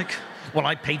 No, it wasn't like, well,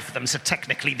 I paid for them, so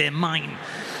technically they're mine.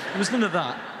 There was none of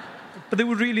that. But they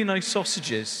were really nice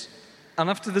sausages. And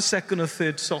after the second or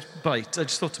third bite, I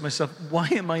just thought to myself, why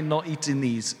am I not eating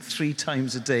these 3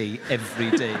 times a day,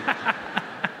 every day?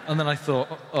 And then I thought,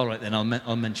 all right, then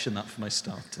I'll mention that for my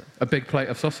starter. A big plate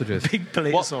of sausages. Big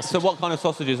plate of sausages. So what kind of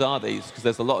sausages are these? Because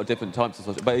there's a lot of different types of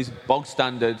sausages. But these bog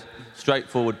standard,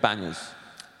 straightforward bangers.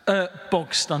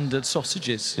 Bog standard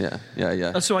sausages. Yeah.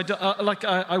 And so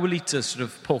I will eat a sort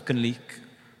of pork and leek,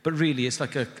 but really it's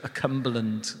like a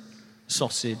Cumberland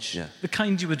sausage. Yeah. The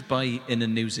kind you would buy in a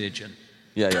newsagent.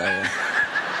 Yeah.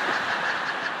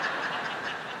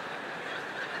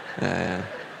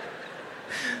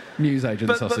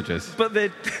 Newsagent sausages. But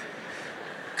they're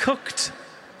cooked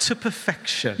to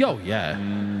perfection. Oh, yeah.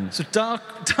 So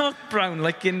dark brown,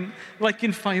 like in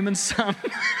Fireman Sam.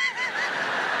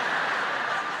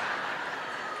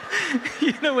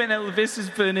 You know when Elvis is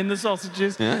burning the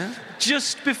sausages? Yeah.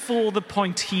 Just before the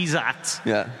point he's at.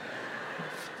 Yeah.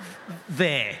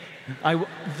 There.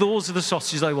 Those are the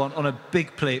sausages I want on a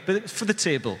big plate, but for the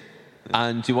table.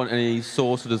 And do you want any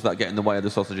sauce, or does that get in the way of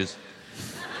the sausages?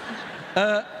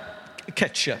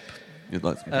 Ketchup. You'd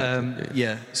like some ketchup,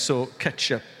 yeah, so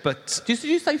ketchup, but... Did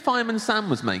you say Fireman Sam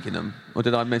was making them, or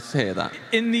did I mishear that?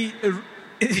 In the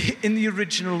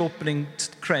original opening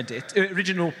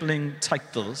original opening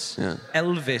titles,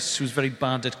 Elvis, who's very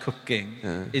bad at cooking,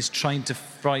 is trying to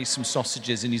fry some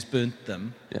sausages and he's burnt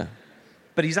them. Yeah.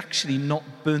 But he's actually not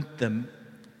burnt them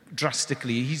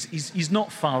drastically. He's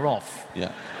not far off.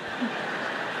 Yeah.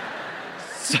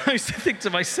 So I used to think to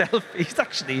myself, he's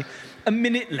actually a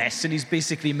minute less and he's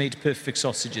basically made perfect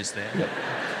sausages there.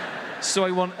 So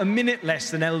I want a minute less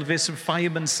than Elvis and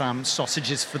Fireman Sam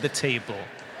sausages for the table.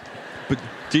 But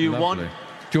do you Lovely.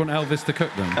 Do you want Elvis to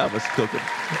cook them? Elvis to cook them.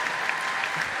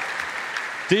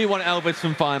 Do you want Elvis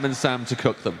from Fireman Sam to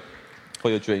cook them for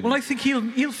your dreams? Well, I think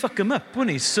he'll fuck them up, won't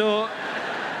he? So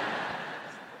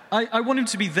I want him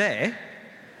to be there.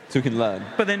 So we can learn.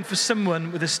 But then for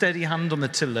someone with a steady hand on the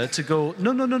tiller to go,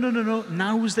 no,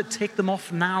 now's the take them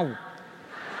off now.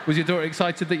 Was your daughter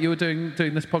excited that you were doing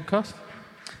this podcast?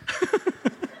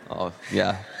 Oh,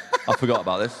 yeah. I forgot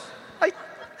about this. I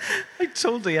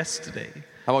told her yesterday.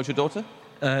 How old's your daughter?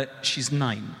 She's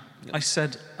 9. Yeah. I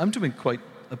said, I'm doing quite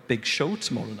a big show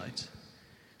tomorrow night.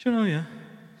 Do you know, yeah?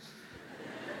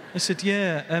 I said,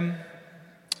 yeah,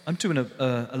 I'm doing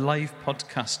a live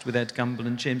podcast with Ed Gamble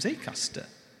and James Acaster.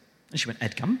 And she went,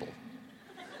 Ed Gamble?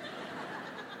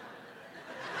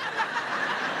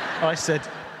 I said,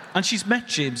 and she's met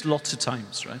James lots of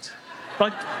times, right?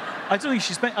 But I don't think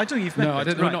she's met, I don't think you've met No, I Ed,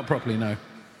 didn't, right? not properly, no.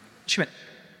 She went,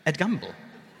 Ed Gamble?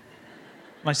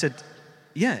 And I said,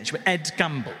 yeah. She went, Ed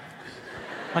Gamble?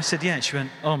 I said, yeah. She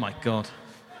went, oh my God.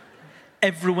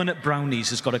 Everyone at Brownies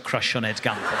has got a crush on Ed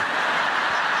Gamble.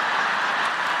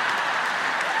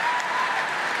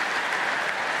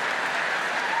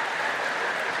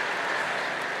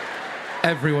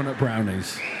 Everyone at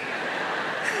Brownies.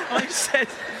 I said,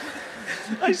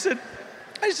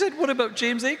 what about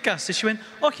James Acaster? She went,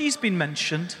 oh, he's been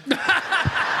mentioned.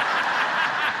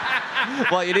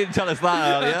 Well, you didn't tell us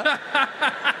that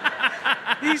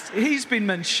earlier. He's been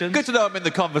mentioned. Good to know I'm in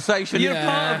the conversation. You're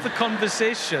part of the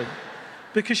conversation.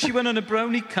 Because she went on a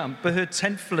brownie camp, but her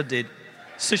tent flooded.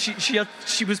 So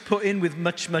she was put in with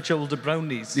much older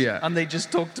brownies. Yeah. And they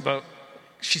just talked about,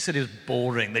 she said it was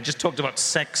boring. They just talked about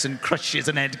sex and crushes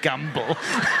and Ed Gamble.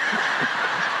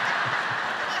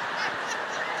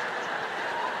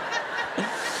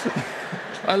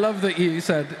 I love that you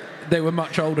said they were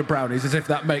much older brownies, as if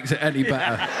that makes it any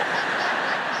better.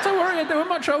 Don't worry, they were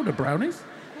much older brownies.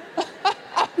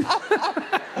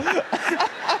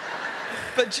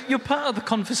 But you're part of the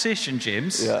conversation,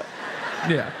 James. Yeah.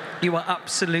 Yeah. You are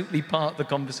absolutely part of the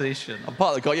conversation. I'm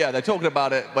part of the... Yeah, they're talking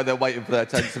about it when they're waiting for their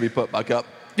tents to be put back up.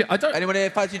 Yeah, I don't... Anyone here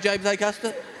fancy James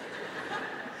Acaster?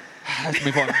 Let's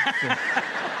move on.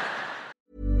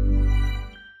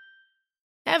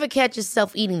 Ever catch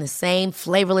yourself eating the same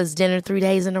flavorless dinner 3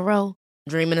 days in a row?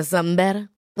 Dreaming of something better?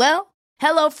 Well,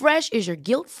 HelloFresh is your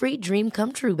guilt-free dream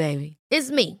come true, baby.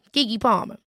 It's me, Keke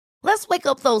Palmer. Let's wake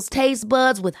up those taste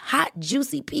buds with hot,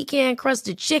 juicy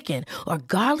pecan-crusted chicken or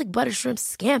garlic butter shrimp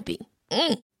scampi.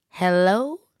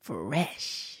 Hello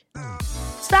Fresh.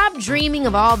 Stop dreaming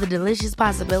of all the delicious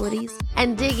possibilities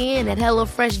and dig in at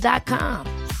HelloFresh.com.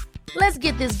 Let's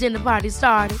get this dinner party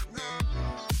started.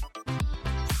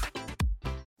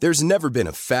 There's never been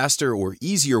a faster or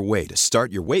easier way to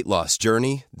start your weight loss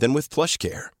journey than with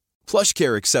PlushCare.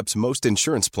 PlushCare accepts most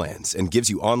insurance plans and gives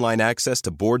you online access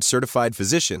to board-certified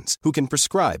physicians who can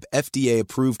prescribe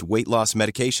FDA-approved weight loss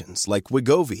medications like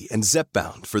Wegovy and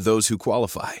Zepbound for those who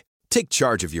qualify. Take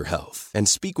charge of your health and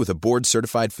speak with a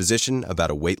board-certified physician about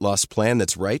a weight loss plan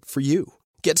that's right for you.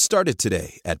 Get started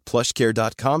today at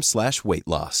plushcare.com/weight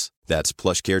loss. That's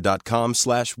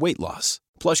plushcare.com/weight loss.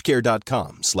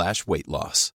 plushcare.com/weight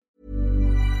loss.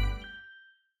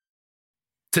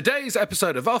 Today's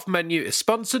episode of Off Menu is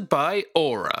sponsored by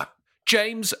Aura.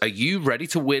 James, are you ready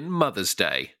to win Mother's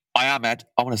Day? I am, Ed.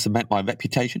 I want to cement my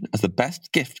reputation as the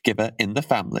best gift giver in the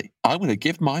family. I'm going to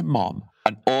give my mom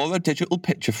an Aura digital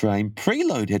picture frame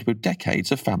preloaded with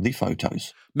decades of family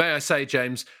photos. May I say,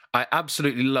 James, I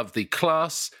absolutely love the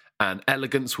class and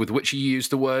elegance with which you use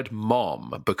the word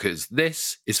mom, because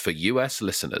this is for US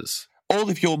listeners. All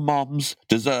of your moms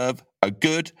deserve a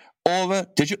good Aura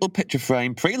digital picture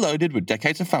frame preloaded with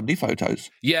decades of family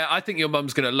photos. Yeah, I think your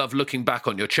mum's going to love looking back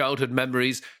on your childhood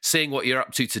memories, seeing what you're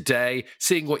up to today,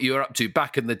 seeing what you were up to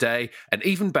back in the day, and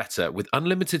even better, with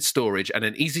unlimited storage and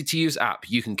an easy-to-use app,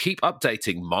 you can keep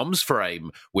updating Mom's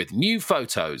Frame with new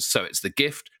photos, so it's the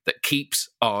gift that keeps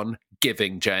on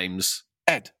giving, James.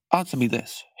 Ed, answer me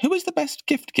this. Who is the best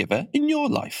gift giver in your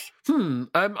life?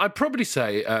 I'd probably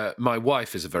say my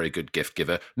wife is a very good gift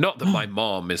giver. Not that my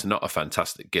mom is not a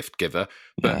fantastic gift giver,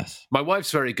 but Yes. my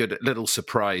wife's very good at little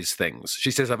surprise things.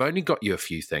 She says, I've only got you a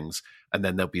few things, and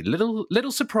then there'll be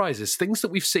little surprises, things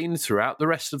that we've seen throughout the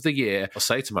rest of the year. I'll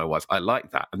say to my wife, I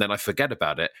like that, and then I forget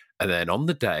about it, and then on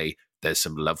the day, there's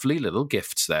some lovely little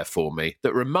gifts there for me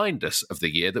that remind us of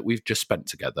the year that we've just spent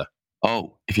together.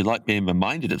 Oh, if you like being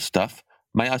reminded of stuff,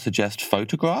 may I suggest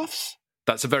photographs?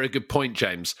 That's a very good point,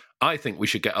 James. I think we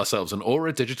should get ourselves an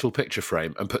Aura digital picture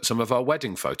frame and put some of our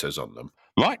wedding photos on them.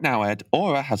 Right now, Ed,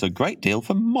 Aura has a great deal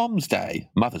for Mom's Day,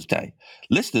 Mother's Day.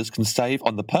 Listeners can save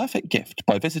on the perfect gift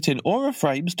by visiting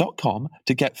auraframes.com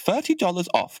to get $30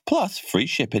 off plus free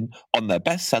shipping on their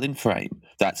best-selling frame.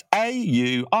 That's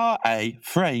AURA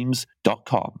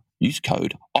frames.com. Use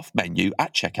code OFFMENU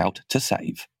at checkout to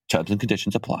save. Terms and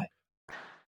conditions apply.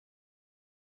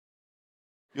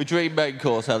 Your dream main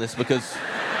course, Elis, because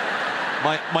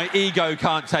my ego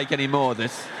can't take any more of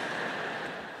this.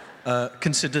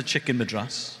 Considered chicken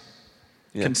madras.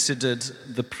 Yeah. Considered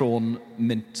the prawn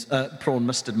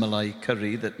mustard malai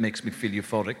curry that makes me feel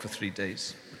euphoric for 3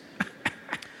 days.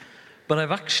 But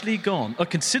I've actually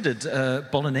considered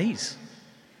bolognese.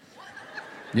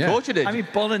 Yeah. Of course you did. I mean,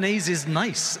 bolognese is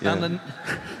nice, Yeah. and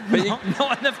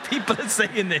not enough people are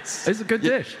saying this. It's a good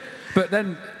dish. But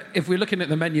then, if we're looking at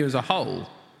the menu as a whole,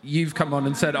 you've come on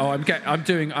and said, "Oh, I'm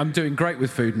doing great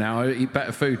with food now. I eat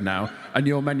better food now." And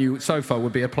your menu so far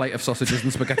would be a plate of sausages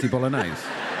and spaghetti bolognese.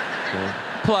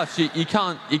 Plus, you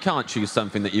can't choose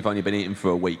something that you've only been eating for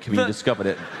a week. I mean, you discovered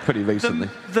it pretty recently.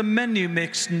 The menu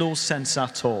makes no sense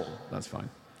at all. That's fine.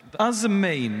 As a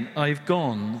main, I've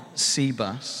gone sea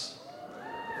bass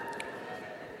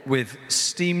with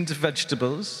steamed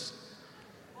vegetables,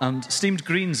 and steamed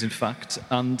greens, in fact,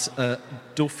 and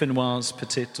dauphinoise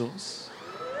potatoes.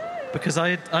 Because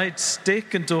I had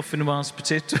steak and dauphinoise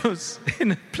potatoes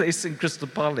in a place in Crystal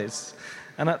Palace,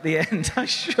 and at the end I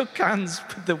shook hands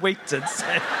with the waiter and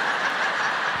said,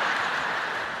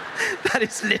 "That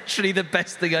is literally the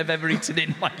best thing I've ever eaten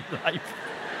in my life."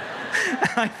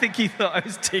 And I think he thought I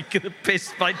was taking the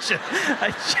piss, but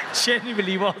I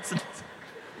genuinely wasn't.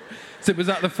 So was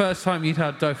that the first time you'd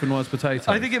had dauphinoise potatoes?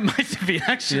 I think it might have been,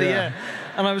 actually, yeah.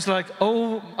 And I was like,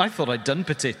 oh, I thought I'd done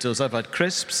potatoes. I've had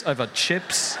crisps, I've had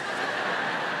chips.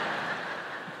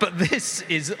 But this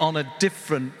is on a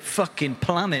different fucking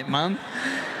planet, man.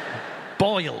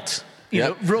 Boiled, you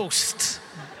know, roast.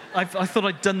 I thought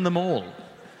I'd done them all.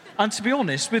 And to be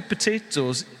honest, with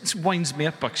potatoes, it winds me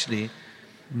up, actually.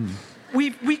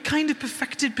 We kind of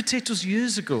perfected potatoes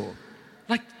years ago.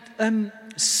 Like,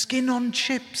 skin on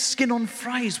chips, skin on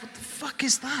fries. What the fuck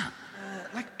is that?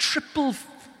 Like triple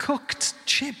cooked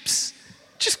chips.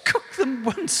 Just cook them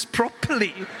once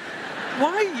properly.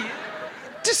 Why?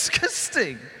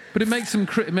 Disgusting. But it makes them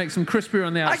crispier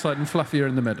on the outside and fluffier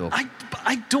in the middle.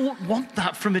 I don't want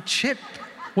that from a chip.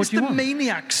 What it's do you the want?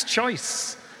 maniac's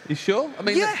choice. You sure? I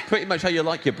mean, that's pretty much how you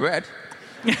like your bread.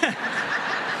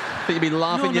 I think you'd be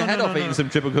laughing your head off eating some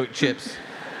triple cooked chips.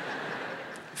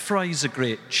 Fries are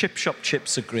great. Chip shop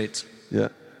chips are great. Yeah.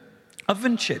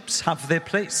 Oven chips have their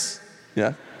place.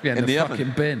 Yeah. Yeah, in the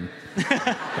fucking oven. bin.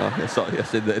 Oh, yeah, sorry,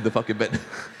 yes, in the fucking bin.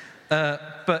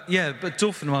 But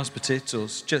dauphinoise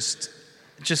potatoes,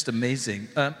 just amazing.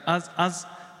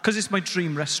 Because it's my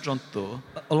dream restaurant, though,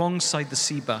 alongside the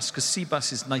sea bass, because sea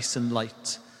bass is nice and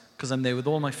light, because I'm there with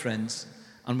all my friends,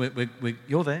 and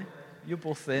you're there, you're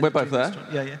both there. We're both there.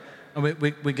 Restaurant. Yeah. And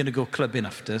we're going to go clubbing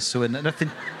after, so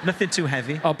nothing too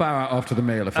heavy. I'll bow out after the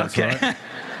meal if that's all right.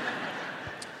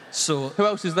 So who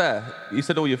else is there? You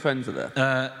said all your friends are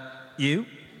there. You.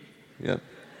 Yeah.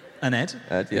 And Ed.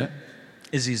 Ed, yeah.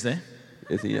 Izzy's there.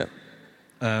 Izzy,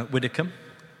 yeah. Widdicombe.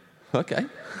 Okay.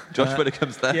 Josh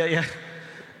Widdicombe's there. Yeah.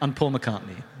 And Paul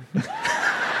McCartney.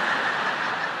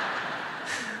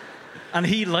 And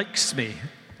he likes me.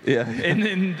 Yeah.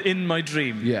 In my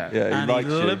dream. Yeah. Yeah,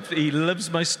 and he loves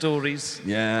my stories.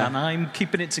 Yeah. And I'm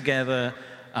keeping it together,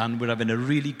 and we're having a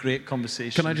really great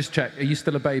conversation. Can I just check, are you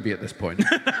still a baby at this point?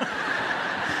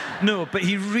 No, but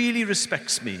he really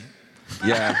respects me.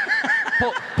 Yeah.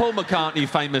 Paul McCartney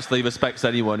famously respects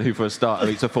anyone who, for a starter,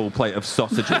 eats a full plate of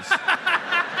sausages.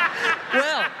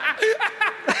 Well,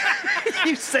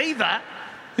 you say that.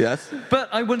 Yes. But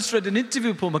I once read an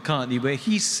interview with Paul McCartney where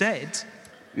he said,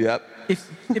 Yep. if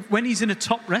when he's in a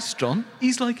top restaurant,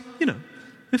 he's like,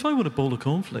 if I want a bowl of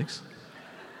cornflakes,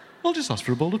 I'll just ask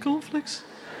for a bowl of cornflakes.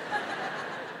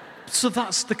 So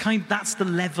that's the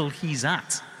level he's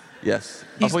at. Yes.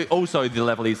 Also, the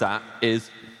level he's at is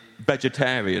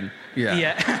vegetarian.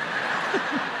 Yeah.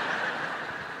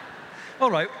 All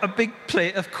right, a big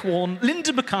plate of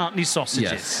Linda McCartney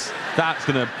sausages. Yes. That's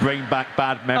going to bring back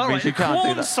bad memories. All right, you can't do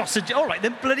corn that. sausage. All right,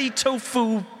 the bloody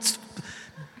tofu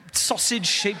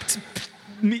sausage-shaped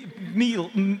meal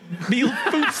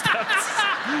foodstuffs.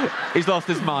 He's lost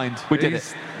his mind. We did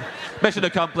it. Mission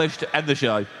accomplished. End the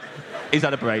show. He's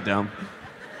had a breakdown.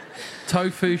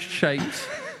 Tofu-shaped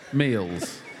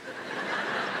meals.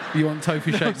 You want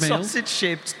tofu-shaped meals?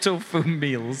 Sausage-shaped tofu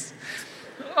meals.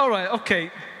 All right,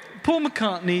 okay. Paul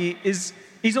McCartney is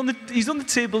He's on the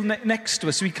table next to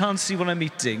us, so he can't see what I'm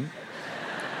eating.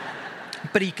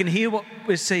 But he can hear what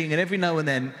we're saying, and every now and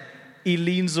then he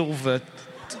leans over.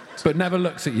 But never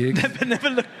looks at you. Never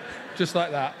look. Just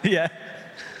like that. Yeah.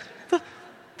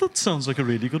 That sounds like a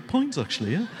really good point,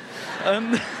 actually, yeah?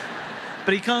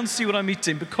 But he can't see what I'm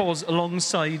eating because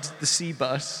alongside the sea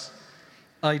bass,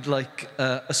 I'd like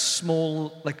a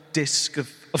small disc of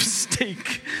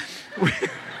steak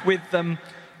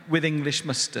with English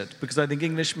mustard, because I think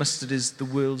English mustard is the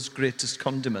world's greatest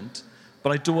condiment.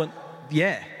 But I don't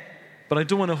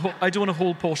want a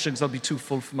whole portion because I'll be too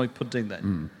full for my pudding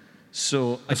then.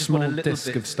 So I just want a little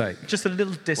disc of steak. Just a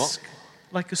little disc,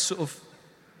 like a sort of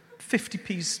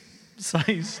 50p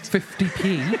sized.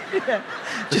 50p? Yeah.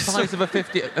 The size of a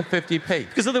 50p?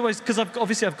 Because otherwise,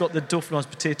 I've got the dauphinoise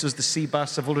potatoes, the sea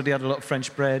bass, I've already had a lot of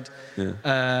French bread. Yeah.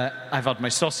 I've had my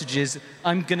sausages.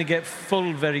 I'm going to get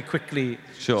full very quickly.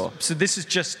 Sure. So this is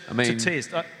just to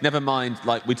taste. Never mind,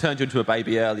 we turned you into a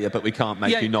baby earlier, but we can't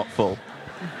make you not full.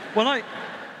 Well,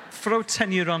 for our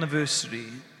 10-year anniversary,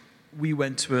 we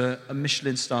went to a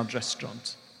Michelin-starred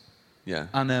restaurant. Yeah.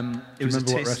 And it was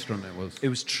remember what restaurant it was? It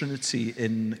was Trinity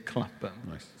in Clapham.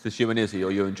 Nice. Is this you and Izzy,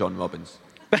 or you and John Robbins?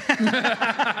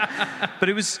 But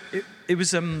it was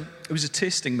a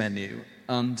tasting menu,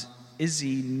 and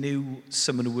Izzy knew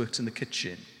someone who worked in the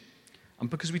kitchen. And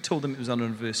because we told them it was our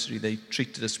anniversary, they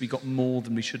treated us. We got more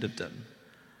than we should have done.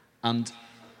 And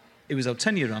it was our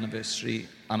 10-year anniversary,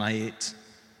 and I ate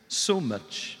so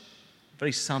much.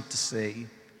 Very sad to say,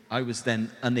 I was then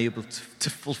unable to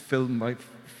fulfill my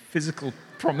physical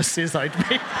promises I'd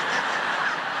made.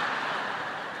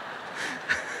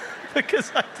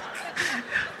 because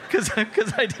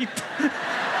I'd eat.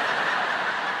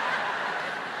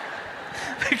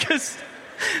 Because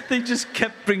they just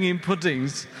kept bringing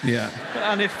puddings. Yeah.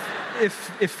 And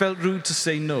if it felt rude to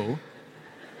say no.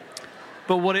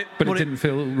 But it didn't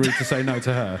feel rude to say no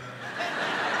to her.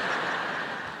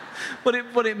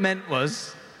 What it meant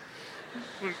was,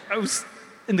 I was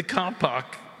in the car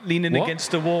park leaning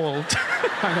against a wall.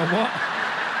 Hang on, what?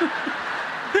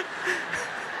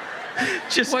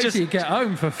 Wait till you get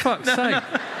home, for fuck's sake.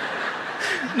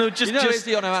 No, just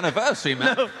Izzy on our anniversary,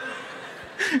 man. No,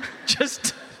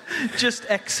 just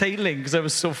exhaling because I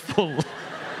was so full.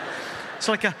 It's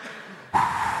like a.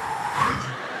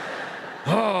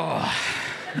 Oh.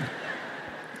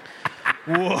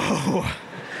 Whoa.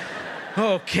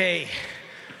 Okay.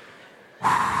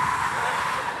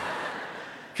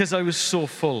 Because I was so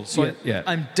full. So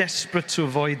I'm desperate to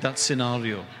avoid that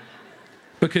scenario.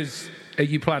 Because are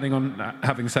you planning on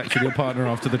having sex with your partner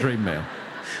after the dream meal?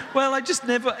 Well, I just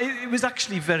never... It was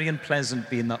actually very unpleasant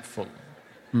being that full.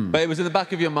 But it was in the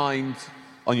back of your mind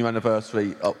on your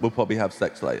anniversary, we'll probably have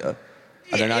sex later.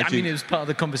 And then I mean, it was part of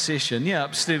the conversation. Yeah,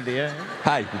 absolutely, yeah.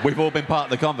 Hey, we've all been part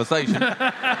of the conversation.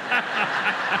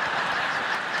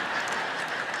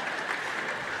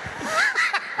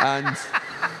 And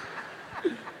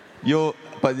you're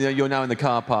now in the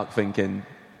car park thinking,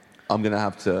 I'm going to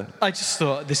have to... I just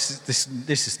thought, this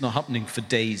is not happening for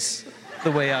days,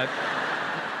 the way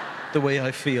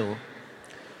I feel.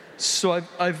 So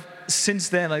I've since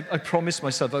then, I promised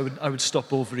myself I would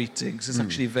stop overeating, because it's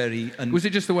actually very... Was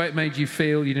it just the way it made you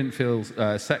feel? You didn't feel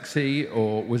sexy,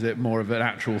 or was it more of an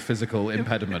actual physical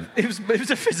impediment? It was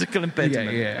a physical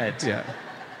impediment, Ed. Yeah.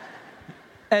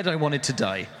 Ed, I wanted to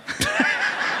die.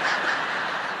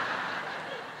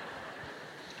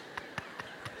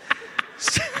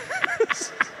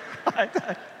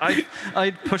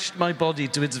 I'd pushed my body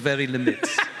to its very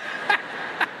limits.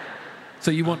 So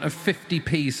you want a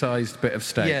 50p-sized bit of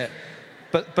steak? Yeah,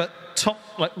 but top,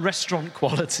 restaurant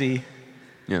quality.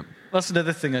 Yeah. That's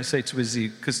another thing I say to Izzy,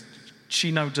 because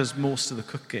she now does most of the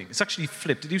cooking. It's actually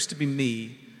flipped. It used to be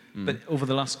me, but over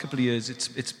the last couple of years,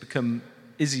 it's become...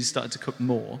 Izzy's started to cook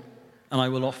more, and I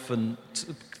will often,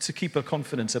 to keep her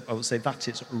confidence up, I will say, that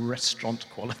is restaurant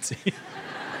quality.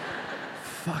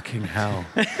 Fucking hell.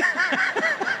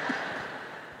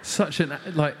 Such an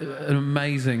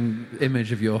amazing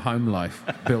image of your home life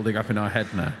building up in our head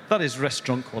now. That is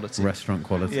restaurant quality. Restaurant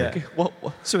quality. Yeah.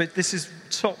 So this is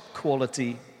top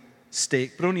quality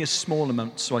steak, but only a small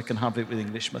amount, so I can have it with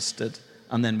English mustard,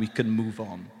 and then we can move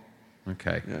on.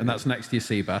 Okay, and that's next to your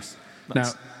sea bass.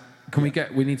 Now, we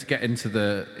need to get into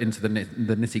the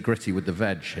nitty gritty with the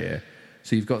veg here.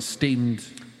 So you've got steamed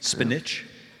spinach.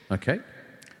 Okay.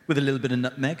 With a little bit of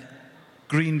nutmeg,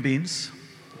 green beans.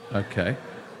 Okay.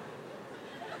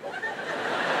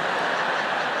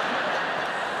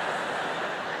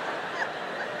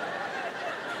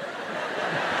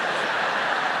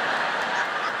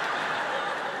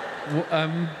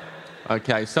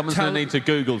 Okay, someone's going to need to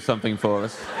Google something for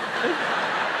us.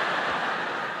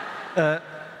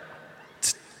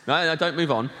 No, don't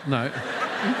move on. No.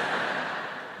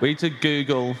 We need to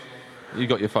Google. You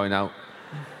got your phone out.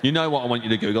 You know what I want you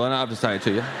to Google, and I don't have to say it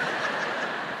to you.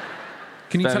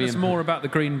 Can you tell Very us more about the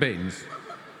green beans?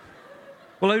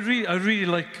 Well, I really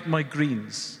like my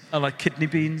greens. I like kidney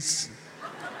beans.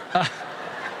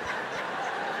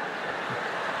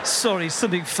 Sorry,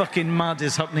 something fucking mad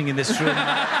is happening in this room.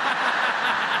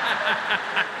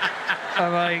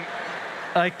 And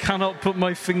I cannot put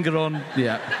my finger on.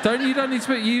 Yeah. You don't need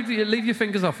to. You leave your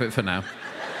fingers off it for now.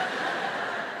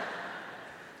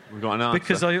 We've got an answer.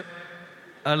 Because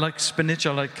I like spinach,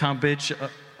 I like cabbage.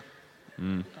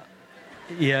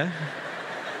 Yeah.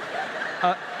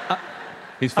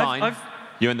 He's fine.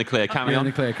 You're in the clear. Carry on.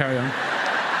 In the clear. Carry on.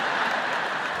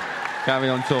 Carry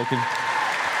on talking.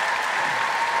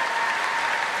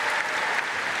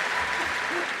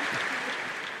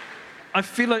 I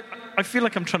feel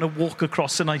like I'm trying to walk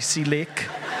across an icy lake.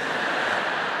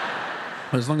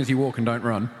 As long as you walk and don't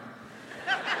run.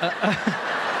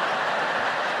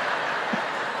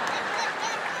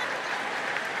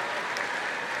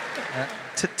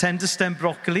 Tender stem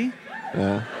broccoli.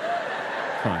 Yeah.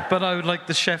 Fine. But I would like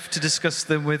the chef to discuss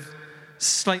them with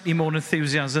slightly more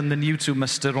enthusiasm than you two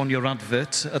muster on your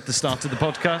advert at the start of the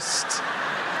podcast.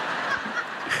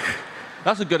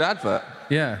 That's a good advert.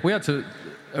 Yeah, we had to.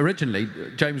 Originally,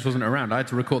 James wasn't around. I had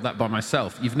to record that by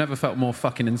myself. You've never felt more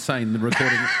fucking insane than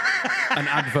recording an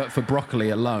advert for broccoli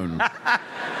alone.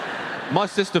 My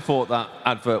sister thought that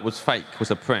advert was fake,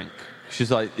 was a prank. She's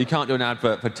like, you can't do an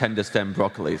advert for tender stem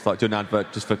broccoli. It's like do an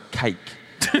advert just for cake.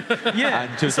 Yeah.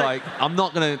 And she was like, I'm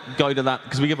not going to go to that,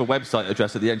 because we give a website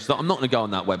address at the end. She's like, I'm not going to go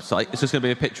on that website. It's just going to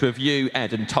be a picture of you,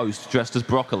 Ed, and toast dressed as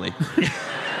broccoli.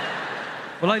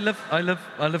 Well, I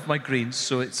love my greens,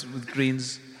 so it's with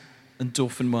greens and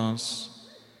dauphinoise,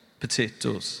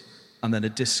 potatoes, and then a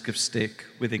disc of steak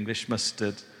with English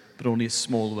mustard, but only a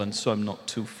small one, so I'm not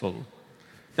too full.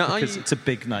 Now, because it's a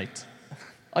big night.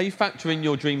 Are you factoring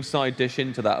your dream side dish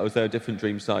into that, or is there a different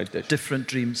dream side dish? Different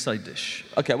dream side dish.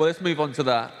 OK, well, let's move on to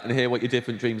that and hear what your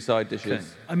different dream side dish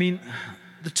is. I mean,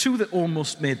 the two that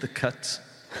almost made the cut,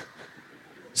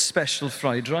 special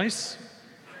fried rice,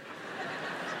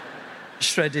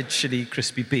 shredded chili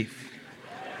crispy beef.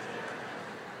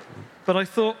 But I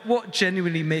thought, what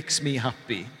genuinely makes me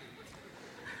happy?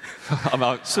 I'm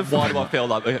like, so why do I feel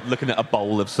like we're looking at a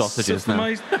bowl of sausages now?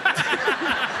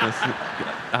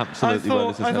 Absolutely where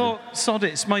this is I thought, sod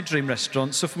it, it's my dream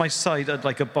restaurant, so for my side, I'd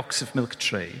like a box of milk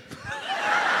tray.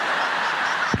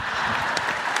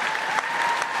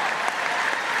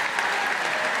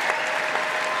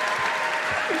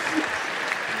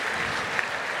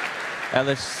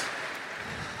 Elis,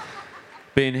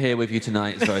 being here with you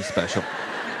tonight is very special.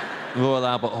 Royal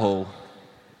Albert Hall,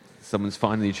 someone's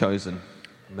finally chosen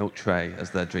milk tray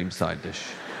as their dream side dish.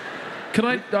 Can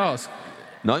I ask?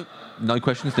 No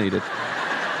questions needed.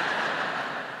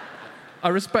 I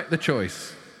respect the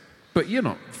choice, but you're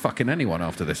not fucking anyone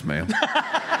after this meal.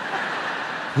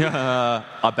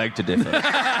 I beg to differ.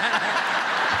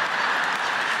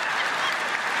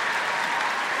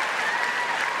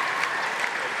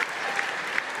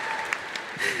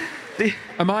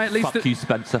 Am I at least... Fuck you,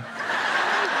 Spencer.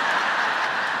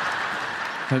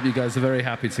 Hope you guys are very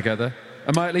happy together.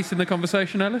 Am I at least in the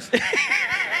conversation, Elis?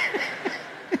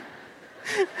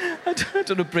 I don't want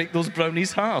to break those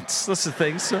brownies' hearts. That's the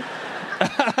thing, so...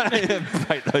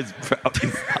 Break those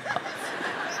brownies.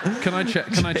 Can I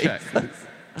check?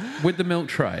 With the milk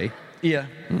tray... Yeah.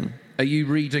 Are you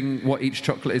reading what each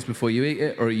chocolate is before you eat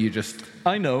it, or are you just...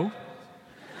 I know.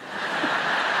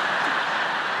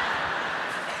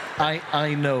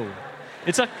 I know.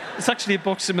 It's actually a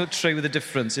box of milk tray with a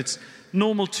difference. It's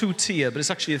normal 2-tier, but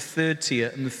it's actually a 3rd tier,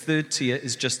 and the 3rd tier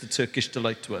is just the Turkish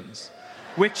Delight ones,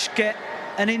 which get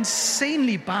an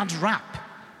insanely bad rap.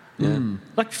 Yeah.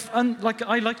 Like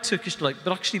I like Turkish Delight,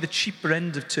 but actually the cheaper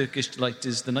end of Turkish Delight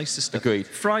is the nicest stuff. Agreed.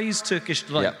 Fry's Turkish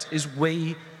Delight is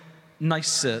way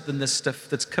nicer than the stuff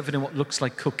that's covered in what looks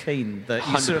like cocaine. That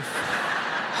you sort of...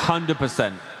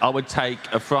 100%. I would take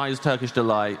a Fry's Turkish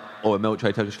Delight or a milk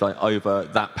tray Turkish Delight over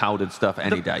that powdered stuff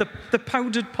any day. The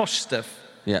powdered posh stuff.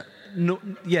 Yeah. No,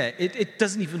 yeah, it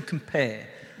doesn't even compare.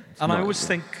 And I always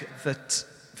think that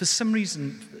for some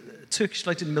reason, Turkish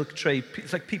Delight in milk tray,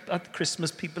 like people at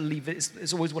Christmas, people leave it.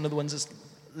 It's always one of the ones that's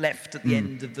left at the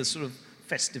end of the sort of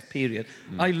festive period.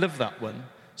 I love that one,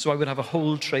 so I would have a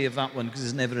whole tray of that one because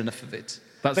there's never enough of it.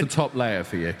 That's the top layer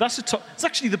for you. That's the top. It's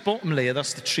actually the bottom layer.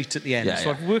 That's the treat at the end.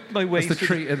 So I've worked my way. That's the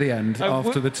treat at the end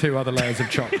after the 2 other layers of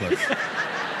chocolate.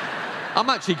 I'm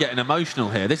actually getting emotional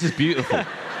here. This is beautiful.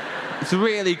 It's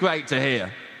really great to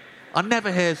hear. I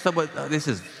never hear someone... This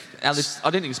is Elis, I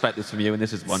didn't expect this from you, and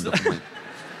this is wonderful. Mate.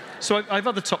 So I've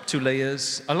had the top 2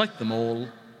 layers. I like them all.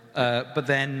 But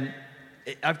then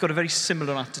I've got a very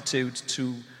similar attitude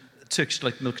to Turkish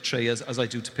Delight milk tray as I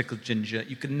do to pickled ginger.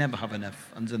 You can never have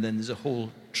enough. And then there's a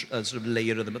whole sort of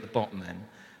layer of them at the bottom then.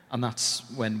 And that's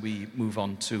when we move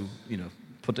on to,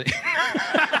 pudding.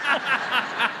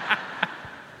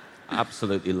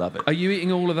 Absolutely love it. Are you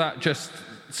eating all of that just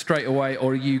straight away,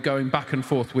 or are you going back and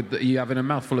forth with? Are you having a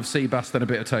mouthful of sea bass then a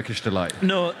bit of Turkish Delight?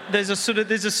 No, there's a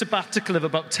sabbatical of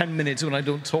about 10 minutes when I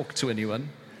don't talk to anyone.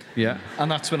 Yeah. And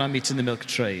that's when I'm eating the milk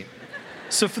tray.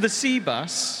 So for the sea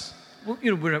bass,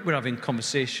 we're having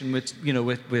conversation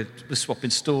we're swapping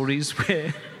stories,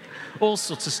 we're all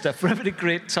sorts of stuff. We're having a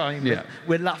great time. Yeah.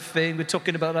 We're laughing. We're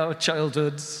talking about our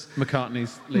childhoods.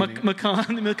 McCartney's leaning.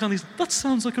 McCartney's, that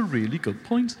sounds like a really good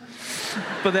point.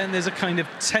 But then there's a kind of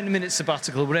 10-minute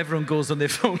sabbatical where everyone goes on their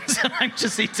phones and I'm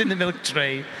just eating the milk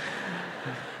tray.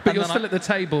 But you're still at the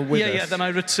table with us. Yeah, then I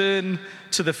return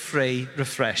to the fray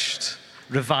refreshed,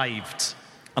 revived.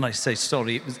 And I say,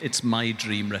 sorry, it's my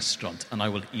dream restaurant and I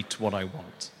will eat what I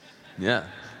want. Yeah,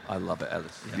 I love it,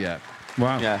 Elis. Yeah.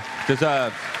 Wow. Yeah,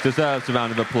 deserves a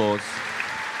round of applause.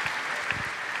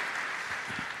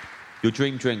 Your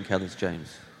dream drink, Elis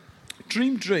James?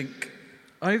 Dream drink?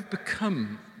 I've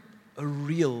become a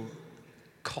real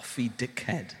coffee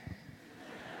dickhead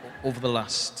over the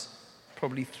last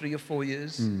probably 3 or 4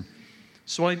 years.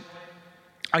 So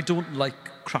I don't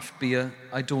like craft beer.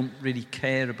 I don't really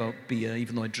care about beer,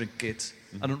 even though I drink it.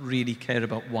 I don't really care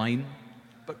about wine.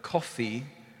 But coffee...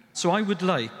 So I would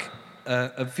like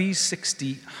a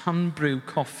V60 hand brew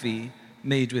coffee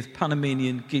made with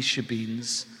Panamanian geisha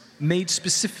beans, made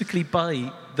specifically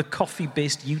by the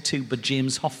coffee-based YouTuber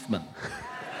James Hoffman.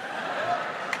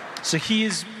 So he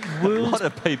is A lot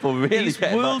of people really he's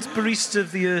get World Barista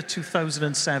of the Year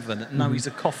 2007. And now he's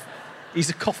a coffee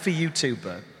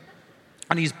YouTuber.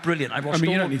 And he's brilliant.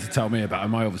 You don't need to tell me about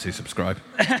him. I obviously subscribe.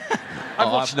 I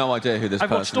have no idea who this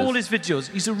person is. I've watched all his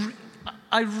videos.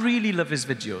 I really love his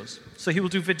videos. So he will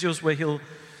do videos where he'll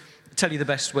tell you the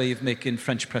best way of making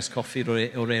French press coffee or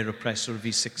AeroPress or a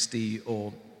V60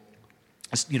 or,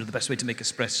 the best way to make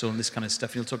espresso and this kind of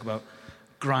stuff. And he'll talk about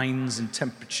grinds and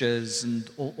temperatures and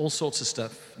all sorts of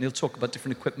stuff. And he'll talk about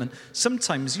different equipment.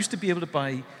 Sometimes, used to be able to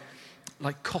buy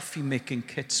like coffee-making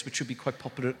kits, which would be quite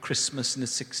popular at Christmas in the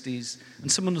 60s. And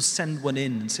someone will send one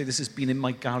in and say, this has been in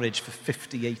my garage for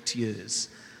 58 years.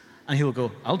 And he'll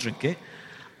go, I'll drink it.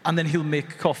 And then he'll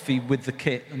make coffee with the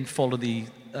kit and follow the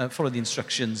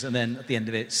instructions, and then at the end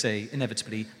of it say,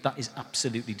 inevitably, that is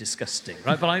absolutely disgusting,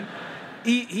 right? But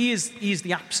he is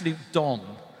the absolute don.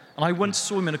 And I once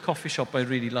saw him in a coffee shop I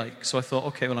really like, so I thought,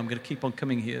 okay, well, I'm going to keep on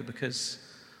coming here because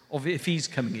if he's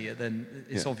coming here, then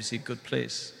it's obviously a good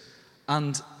place.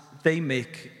 And they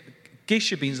make...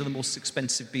 Geisha beans are the most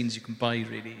expensive beans you can buy,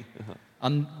 really. Uh-huh.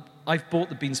 And I've bought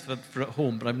the beans for at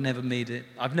home, but I've never made it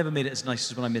as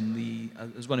nice as when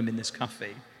I'm in this cafe.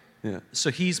 Yeah. So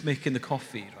he's making the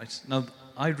coffee, right? Now,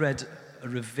 I read a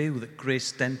review that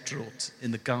Grace Dent wrote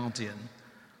in The Guardian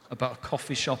about a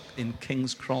coffee shop in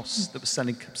King's Cross that was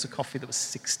selling cups of coffee that was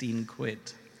 16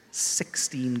 quid.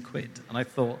 16 quid. And I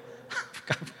thought,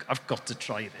 I've got to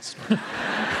try this.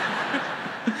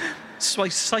 So I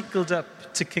cycled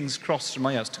up to King's Cross from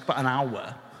my house. It took about an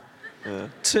hour.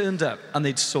 Turned up, and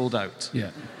they'd sold out.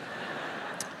 Yeah.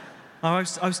 I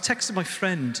was texting my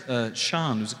friend,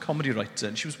 Sian, who's a comedy writer,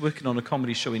 and she was working on a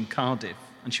comedy show in Cardiff,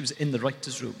 and she was in the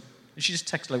writer's room. And she just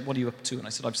texted, like, what are you up to? And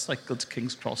I said, I've cycled to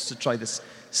King's Cross to try this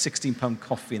 £16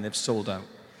 coffee, and they've sold out.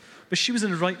 But she was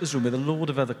in a writer's room with a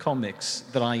load of other comics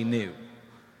that I knew.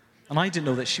 And I didn't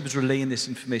know that she was relaying this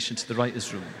information to the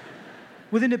writer's room.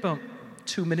 Within about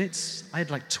 2 minutes, I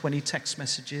had like 20 text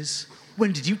messages.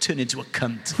 When did you turn into a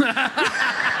cunt?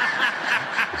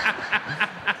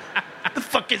 The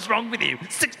fuck is wrong with you?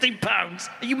 £16?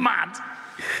 Are you mad?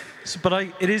 So, but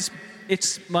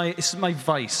it's my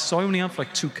vice. So I only have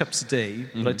like 2 cups a day,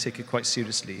 but I take it quite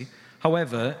seriously.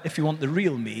 However, if you want the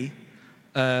real me,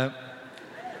 I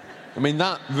mean,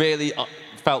 that really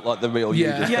felt like the real you.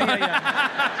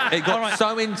 Yeah. It got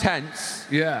so intense.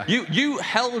 Yeah. You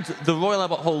held the Royal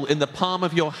Albert Hall in the palm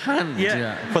of your hand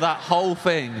for that whole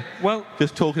thing. Well,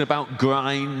 just talking about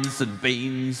grinds and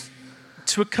beans.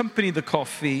 To accompany the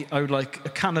coffee, I would like a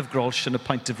can of Grolsch and a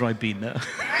pint of Ribena.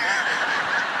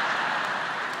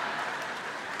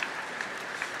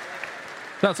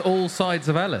 That's all sides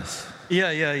of Elis.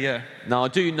 Yeah. Now, I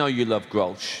do know you love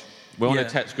Grolsch. We're on a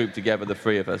text group together, the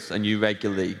 3 of us, and you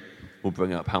regularly will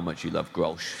bring up how much you love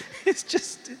Grolsch. It's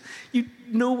just, you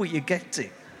know what you're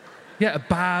getting. Yeah, a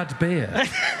bad beer.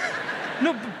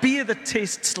 No, but beer that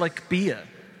tastes like beer.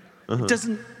 It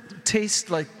doesn't taste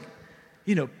like,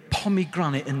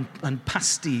 pomegranate and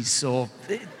pasties, or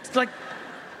it's like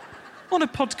on a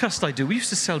podcast I do, we used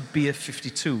to sell Beer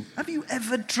 52. Have you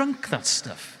ever drunk that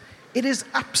stuff? It is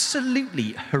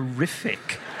absolutely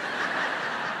horrific.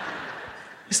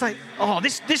 It's like, oh,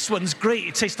 this one's great.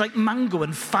 It tastes like mango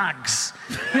and fags.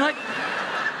 You're like,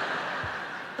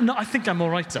 no, I think I'm all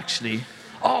right, actually.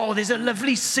 Oh, there's a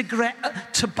lovely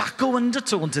cigarette, tobacco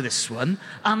undertone to this one,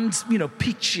 and,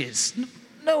 peaches.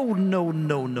 No.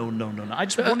 I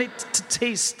just want it to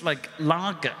taste like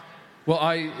lager.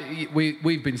 Well,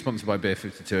 we've been sponsored by Beer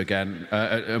 52 again,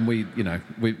 and we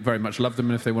very much love them,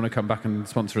 and if they want to come back and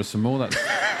sponsor us some more,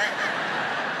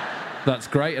 that's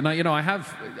great. And I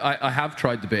have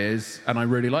tried the beers, and I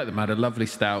really like them. I had a lovely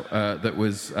stout that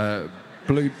was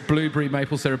blueberry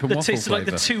maple syrup and waffle flavour. Tasted like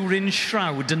the Turin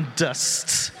Shroud and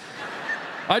dust.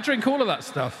 I drink all of that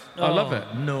stuff. I love it.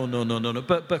 No.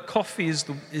 But coffee is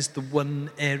the one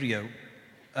area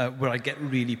where I get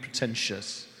really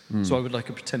pretentious. So I would like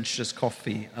a pretentious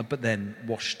coffee, but then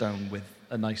washed down with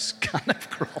a nice can of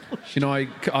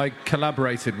Grolsch. I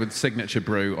collaborated with Signature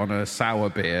Brew on a sour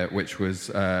beer, which was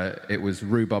it was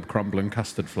rhubarb crumble and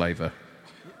custard flavour.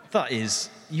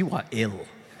 You are ill.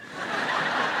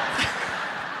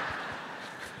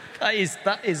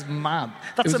 That is mad.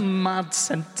 That's a mad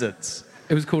sentence.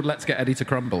 It was called Let's Get Eddie to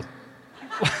Crumble.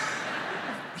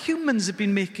 Humans have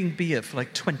been making beer for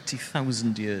like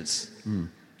 20,000 years.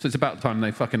 So it's about time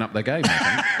they fucking up their game,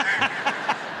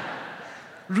 I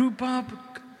think. Rhubarb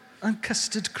and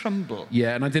custard crumble.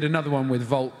 Yeah, and I did another one with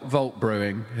Volt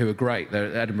Brewing, who are great. They're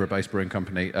an Edinburgh-based brewing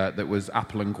company that was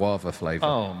apple and guava flavour.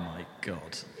 Oh, my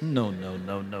God. No.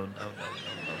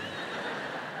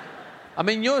 I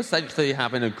mean, you're essentially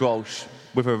having a Grolsch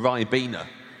with a Ribena.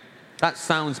 That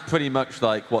sounds pretty much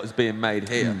like what's being made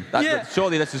here.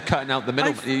 Surely this is cutting out the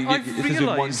middle. This is in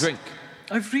one drink.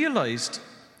 I've realised...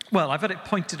 Well, I've had it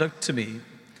pointed out to me.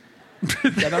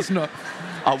 Yeah, that's not...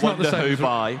 I wonder who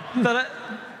by. That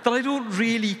I don't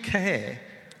really care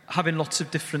having lots of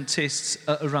different tastes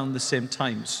around the same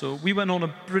time. So we went on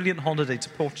a brilliant holiday to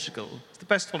Portugal. It's the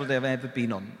best holiday I've ever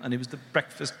been on, and it was the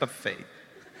breakfast buffet.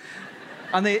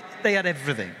 And they had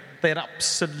everything. They had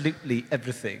absolutely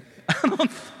everything. And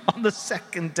on the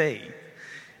second day,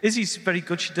 Izzy's very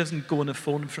good. She doesn't go on her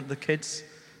phone in front of the kids.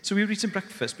 So we were eating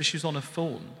breakfast, but she was on her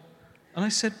phone. And I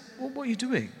said, well, what are you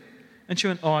doing? And she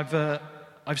went,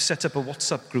 I've set up a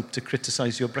WhatsApp group to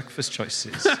criticise your breakfast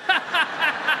choices.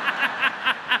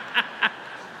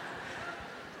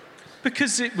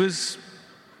 Because it was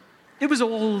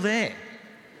all there.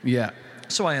 Yeah.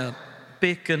 So I had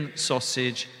bacon,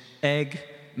 sausage, egg,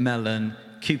 melon,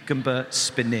 cucumber,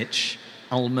 spinach,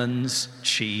 almonds,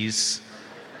 cheese.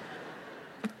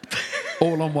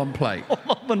 All on one plate. All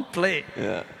on one plate.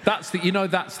 Yeah. That's the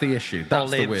issue. That's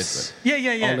olives. The weird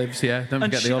bit. Yeah. Olives, yeah. Don't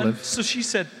forget the olives. So she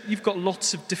said, you've got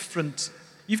lots of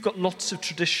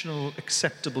traditional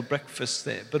acceptable breakfasts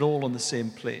there, but all on the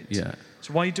same plate. Yeah.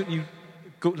 So why don't you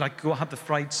go have the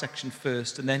fried section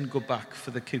first and then go back for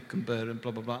the cucumber and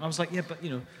blah blah blah? And I was like, yeah, but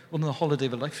on the holiday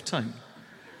of a lifetime,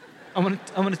 I want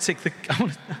to take the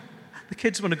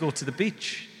kids want to go to the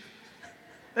beach.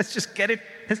 Let's just get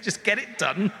it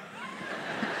done.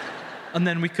 And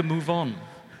then we can move on.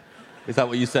 Is that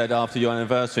what you said after your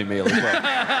anniversary meal as well?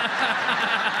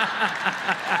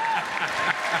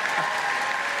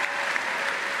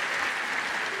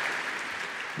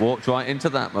 Walked right into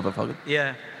that, motherfucker.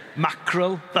 Yeah.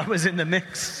 Mackerel, that was in the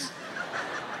mix.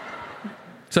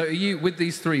 So with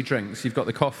these three drinks, you've got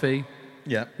the coffee,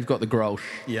 yeah, you've got the Grolsch,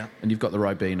 yeah, and you've got the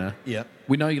Ribena. Yeah.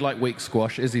 We know you like weak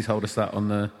squash. Izzy told us that on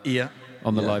the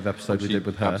live episode we did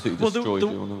with her. Absolutely destroyed you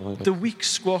on the live. The weak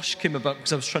squash came about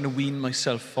because I was trying to wean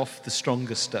myself off the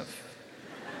stronger stuff.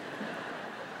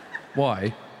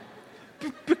 Why?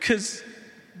 Because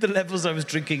the levels I was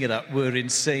drinking it at were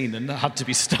insane and had to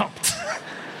be stopped.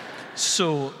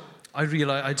 So I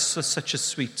realised I had such a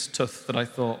sweet tooth that I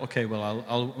thought, okay, well,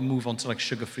 I'll move on to like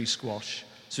sugar-free squash.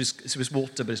 So it's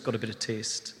water, but it's got a bit of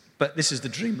taste. But this is the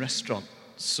dream restaurant.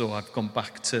 So I've gone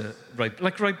back to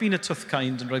Ribena tough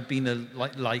kind and Ribena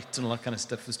light and all that kind of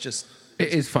stuff. It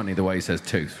is funny the way he says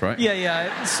tooth, right?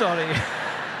 Yeah, sorry.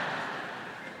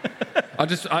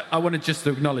 I wanted just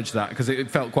to acknowledge that because it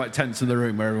felt quite tense in the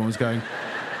room where everyone was going,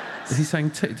 is he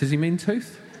saying tooth? Does he mean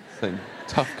tooth? Saying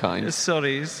tough kind.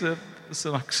 Sorry, it's an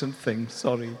accent thing,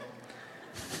 sorry.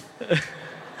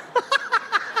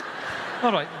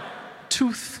 All right,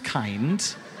 tooth kind,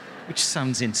 which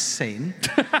sounds insane.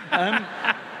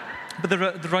 But the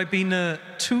Ribena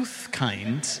tooth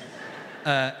kind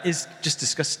is just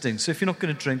disgusting. So if you're not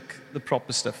going to drink the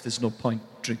proper stuff, there's no point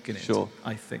drinking it, sure.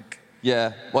 I think.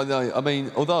 Yeah, well, no, I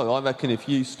mean, although I reckon if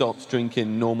you stopped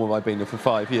drinking normal Ribena for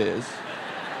 5 years,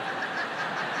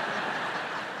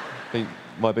 I think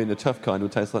Ribena, the tough kind,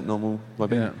 would taste like normal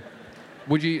Ribena.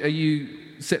 Yeah. Are you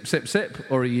sip, sip, sip,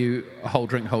 or are you whole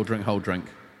drink, whole drink, whole drink?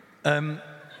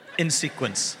 In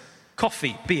sequence.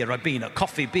 Coffee, beer, Ribena,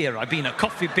 coffee, beer, Ribena,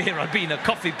 coffee, beer, Ribena,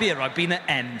 coffee, beer, Ribena,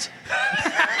 end.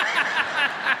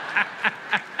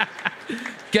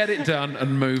 Get it done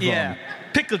and move on.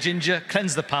 Pickle ginger,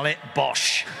 cleanse the palate,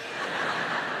 bosh.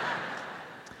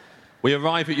 We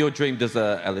arrive at your dream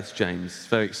dessert, Elis James.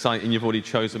 Very exciting. You've already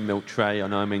chosen milk tray. I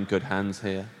know I'm in good hands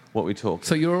here. What are we talking?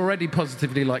 So you're already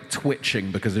positively like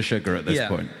twitching because of sugar at this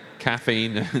point.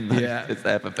 Caffeine and it's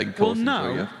everything. Well,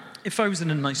 now, if I was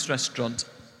in a nice restaurant,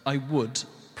 I would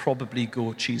probably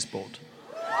go cheese board.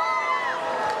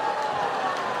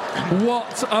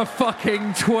 What a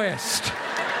fucking twist.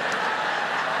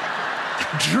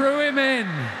 Drew him in.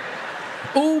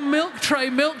 Oh, milk tray,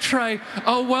 milk tray.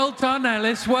 Oh, well done,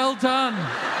 Elis, well done.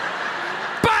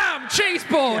 Bam! Cheese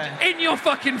board in your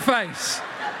fucking face.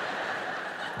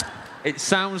 It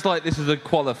sounds like this is a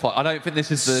qualifier. I don't think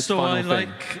this is the final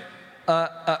thing.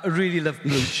 I really love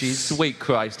blue cheese. Sweet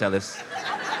Christ, Elis.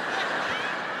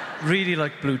 Really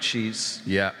like blue cheese.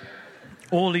 Yeah.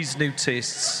 All these new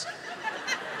tastes.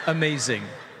 Amazing.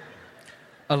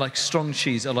 I like strong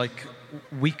cheese. I like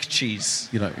weak cheese.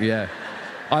 You know, yeah.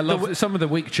 I love some of the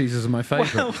weak cheeses are my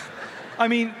favourite. Well, I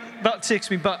mean, that takes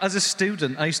me back. As a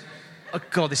student, I used... Oh,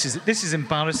 God, this is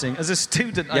embarrassing. As a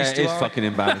student, I used to... Yeah, it is fucking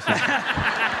embarrassing.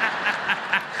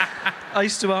 I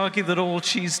used to argue that all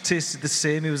cheese tasted the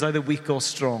same. It was either weak or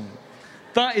strong.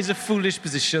 That is a foolish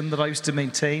position that I used to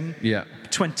maintain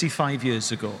 25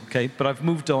 years ago, okay? But I've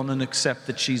moved on and accept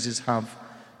that cheeses have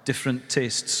different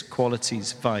tastes,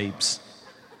 qualities, vibes.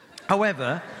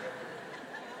 However,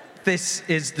 this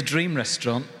is the dream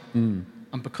restaurant, and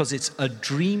because it's a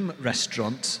dream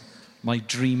restaurant, my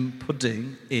dream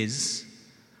pudding is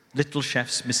Little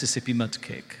Chef's Mississippi Mud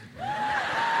Cake.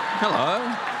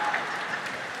 Hello.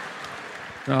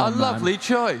 Oh, lovely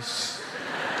choice.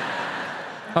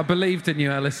 I believed in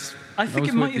you, Elis. I think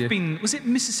it might have been... Was it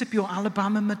Mississippi or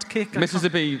Alabama mud cake?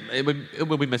 Mississippi... It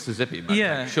will be Mississippi mud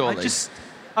cake, surely.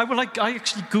 I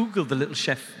actually Googled the Little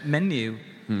Chef menu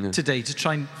today to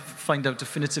try and find out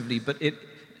definitively, but it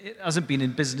hasn't been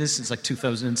in business since like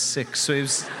 2006, so it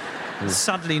was...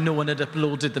 Sadly, no one had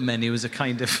uploaded the menu as a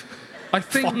kind of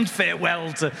fond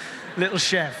farewell to Little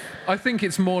Chef. I think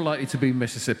it's more likely to be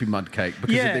Mississippi mud cake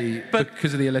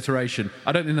because of the alliteration.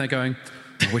 I don't think they're going...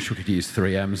 I wish we could use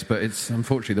 3 M's, but it's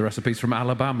unfortunately the recipe's from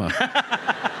Alabama.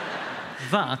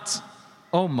 That,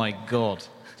 oh my God.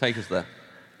 Take us there.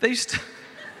 They used to...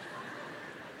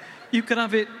 You could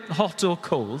have it hot or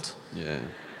cold. Yeah.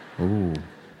 Ooh.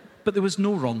 But there was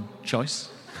no wrong choice.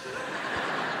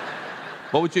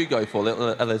 What would you go for,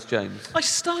 Little Elis James? I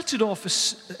started off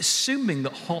assuming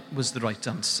that hot was the right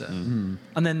answer, and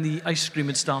then the ice cream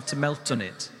would start to melt on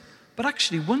it. But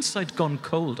actually, once I'd gone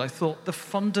cold, I thought the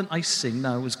fondant icing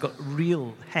now has got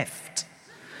real heft.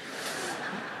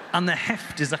 And the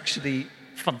heft is actually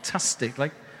fantastic.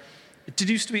 Like, did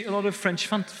you used to eat a lot of French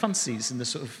fancies in the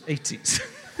sort of 80s?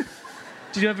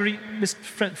 Did you ever eat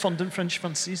fondant French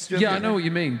fancies? Yeah, I know what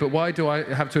you mean, but why do I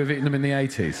have to have eaten them in the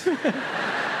 80s?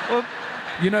 Well,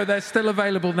 you know, they're still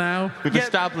available now. We've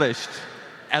established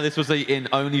Elis was eating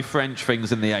only French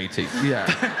things in the 80s. Yeah.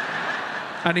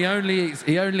 And he only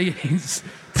eats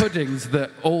puddings that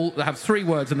all have 3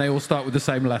 words and they all start with the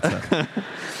same letter.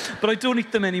 But I don't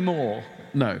eat them anymore.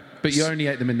 No, but you only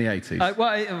ate them in the 80s.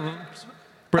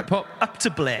 Britpop? Up to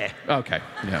Blair. Okay,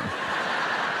 yeah.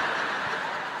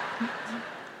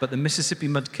 But the Mississippi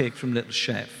mud cake from Little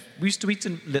Chef. We used to eat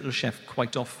in Little Chef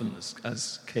quite often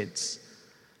as kids.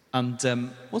 And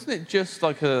wasn't it just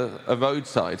like a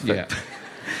roadside thing? Yeah.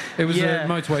 It was a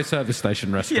motorway service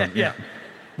station restaurant. Yeah.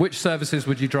 Which services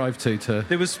would you drive to?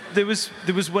 There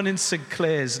was one in St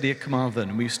Clair's near Carmarthen,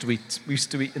 and we used to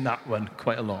eat in that one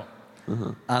quite a lot.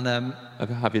 Uh-huh. And I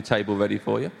can have your table ready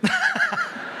for you.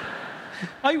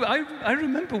 I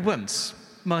remember once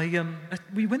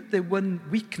we went there one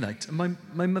weeknight, and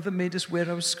my mother made us wear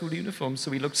our school uniform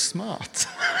so we looked smart.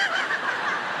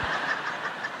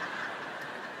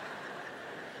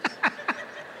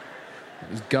 It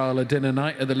was gala dinner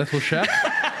night at the Little Chef.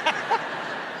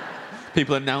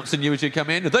 People announcing you as you come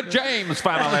in. The James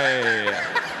family!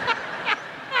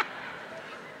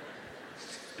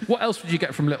 What else would you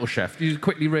get from Little Chef? Do you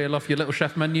quickly reel off your Little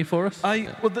Chef menu for us?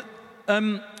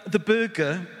 The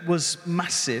burger was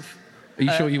massive. Are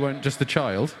you sure you weren't just a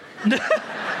child?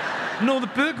 No,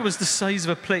 the burger was the size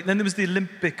of a plate. Then there was the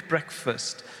Olympic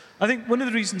breakfast. I think one of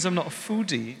the reasons I'm not a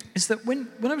foodie is that when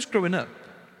I was growing up,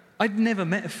 I'd never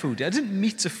met a foodie. I didn't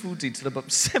meet a foodie till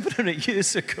about 7 or 8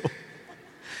 years ago.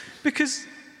 Because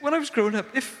when I was growing up,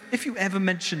 if you ever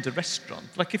mentioned a restaurant,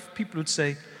 like if people would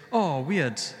say, oh, we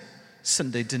had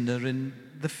Sunday dinner in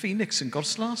the Phoenix in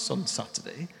Gorslas on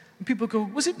Saturday, and people go,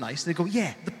 was it nice? They go,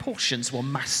 yeah, the portions were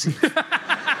massive.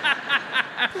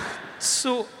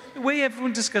 So the way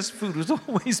everyone discussed food was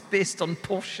always based on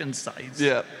portion size.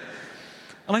 Yeah.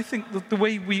 And I think that the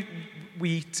way we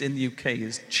eat in the UK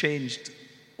has changed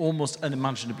almost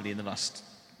unimaginably in the last,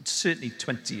 certainly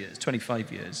 20 years,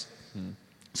 25 years.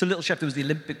 So Little Chef, there was the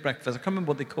Olympic breakfast. I can't remember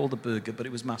what they called the burger, but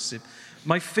it was massive.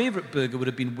 My favourite burger would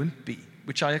have been Wimpy,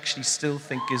 which I actually still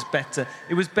think is better.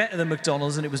 It was better than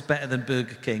McDonald's and it was better than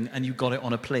Burger King, and you got it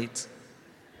on a plate.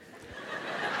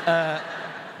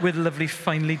 With lovely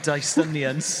finely diced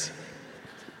onions.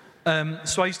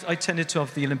 So I tended to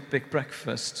have the Olympic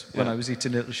breakfast when I was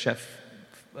eating Little Chef,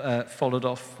 followed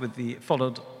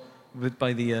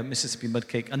by the Mississippi mud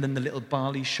cake, and then the little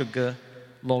barley sugar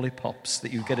lollipops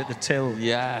that you get at the till.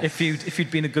 Yes. If you'd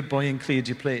been a good boy and cleared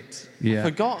your plate. Yeah.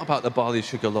 Forgot about the barley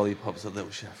sugar lollipops at Little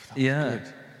Chef. That was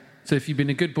good. So if you've been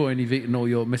a good boy and you've eaten all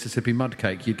your Mississippi mud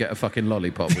cake, you'd get a fucking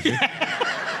lollipop, would you?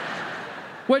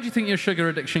 Where do you think your sugar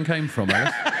addiction came from,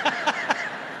 Elis?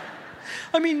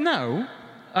 I mean, now,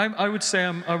 I would say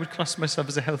I would class myself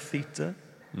as a health eater.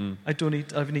 I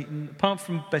haven't eaten, apart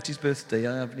from Betty's birthday,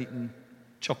 I haven't eaten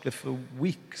chocolate for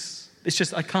weeks. It's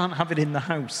just, I can't have it in the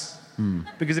house.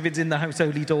 Because if it's in the house,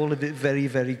 I'll eat all of it very,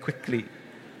 very quickly.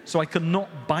 So I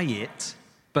cannot buy it,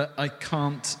 but I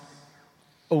can't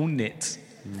own it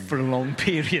for a long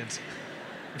period,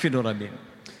 if you know what I mean.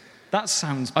 That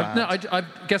sounds bad. I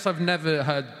guess I've never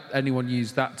heard anyone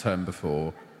use that term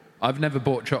before. I've never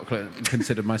bought chocolate and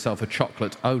considered myself a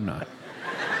chocolate owner.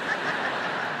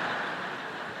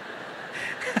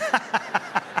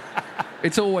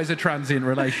 It's always a transient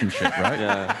relationship, right?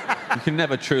 Yeah. You can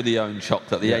never truly own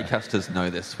chocolate. The Acasters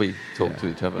know this. We talk to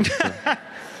each other. So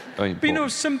very important. But you know,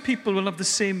 some people will have the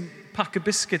same pack of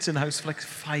biscuits in the house for like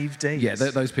 5 days. Yeah,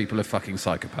 those people are fucking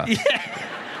psychopaths. Yeah.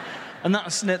 And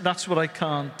that's what I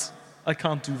can't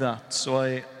do that. So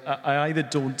I either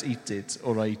don't eat it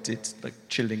or I eat it like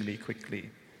chillingly quickly.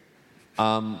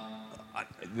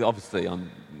 Obviously,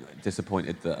 I'm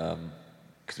disappointed that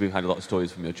because we've had a lot of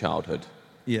stories from your childhood.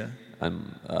 Yeah.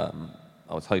 And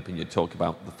I was hoping you'd talk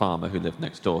about the farmer who lived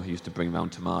next door who used to bring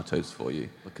round tomatoes for you,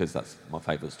 because that's my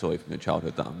favourite story from your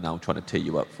childhood that I'm now trying to tee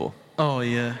you up for. Oh,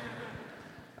 yeah.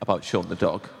 About Sean the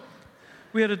dog.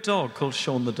 We had a dog called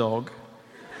Sean the dog.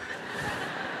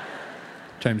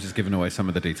 James has given away some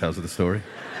of the details of the story.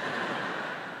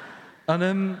 And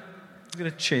I'm going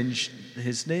to change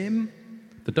his name.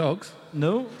 The dogs?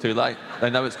 No. Too late. They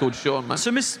know it's called Sean, man.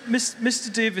 So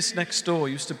Mr. Davis next door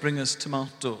used to bring us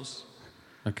tomatoes.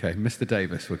 Okay, Mr.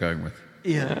 Davis we're going with.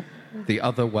 Yeah. The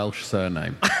other Welsh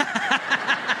surname.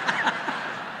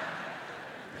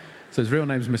 So his real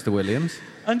name's Mr. Williams.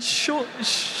 And Sean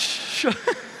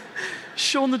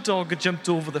the dog had jumped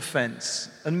over the fence,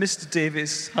 and Mr.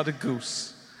 Davis had a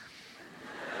goose.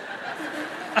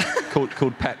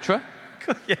 called Petra?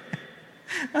 Yeah.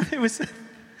 And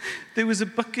there was a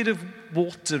bucket of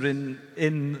water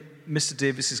in Mr.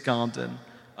 Davis's garden.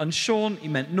 And Sean, he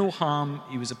meant no harm.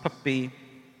 He was a puppy.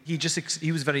 He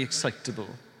was very excitable.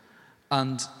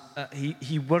 And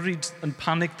he worried and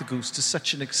panicked the goose to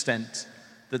such an extent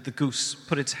that the goose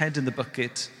put its head in the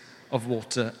bucket of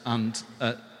water and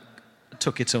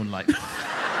took its own life.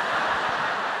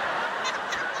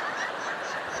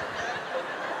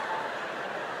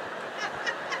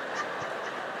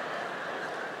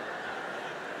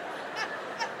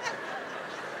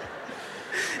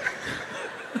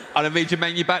 I'll immediately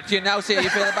menu back to you now, see how you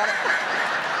feel about it.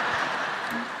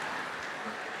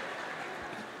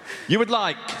 You would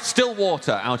like still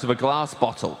water out of a glass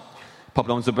bottle. Pop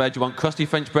it onto the bread. You want crusty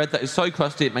French bread that is so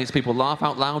crusty it makes people laugh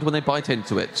out loud when they bite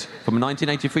into it. From a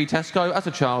 1983 Tesco, as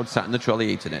a child, sat in the trolley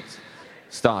eating it.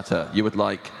 Starter, you would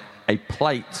like a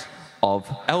plate of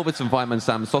Elvis and Fireman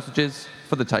Sam sausages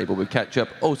for the table with ketchup.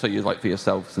 Also, you'd like for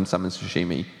yourself some salmon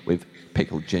sashimi with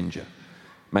pickled ginger.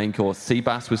 Main course, sea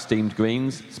bass with steamed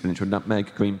greens, spinach with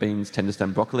nutmeg, green beans, tender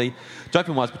stem broccoli, dried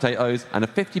from white potatoes, and a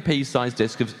 50p sized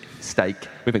disc of steak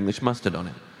with English mustard on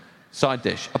it. Side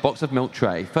dish, a box of milk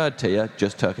tray, third tier,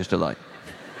 just Turkish delight.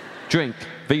 Drink,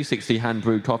 V60 hand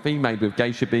brewed coffee made with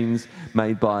geisha beans,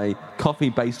 made by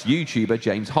coffee-based YouTuber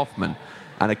James Hoffman,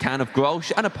 and a can of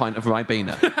Grolsch and a pint of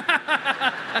Ribena.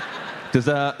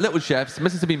 Dessert, Little Chef's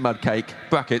Mississippi mud cake,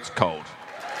 brackets cold.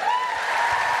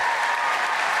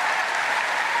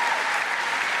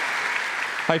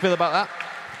 How you feel about that?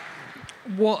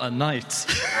 What a night.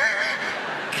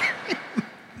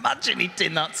 Imagine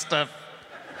eating that stuff.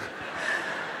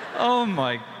 Oh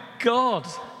my God.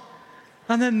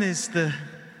 And then there's the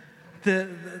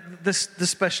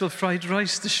special fried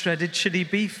rice, the shredded chili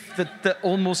beef that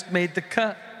almost made the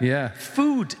cut. Yeah.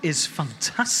 Food is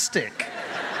fantastic.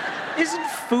 Isn't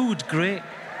food great?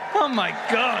 Oh my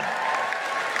God.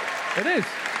 It is.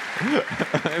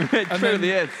 It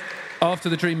truly is. After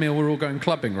the dream meal, we're all going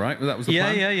clubbing, right? That was the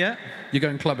plan? Yeah. You're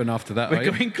going clubbing after that, We're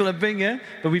going clubbing, yeah.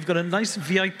 But we've got a nice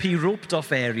VIP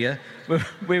roped-off area where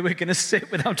we're going to sit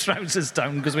with our trousers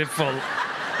down because we're full.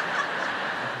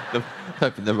 I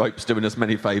don't think the rope's doing us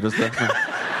many favours there.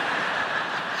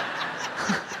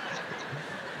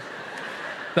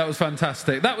 That was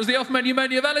fantastic. That was the off-menu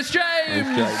menu of Elis James.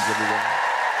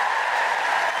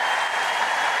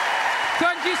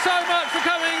 Thank you so much for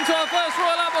coming to our first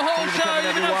Royal Albert Hall show.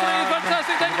 You've been absolutely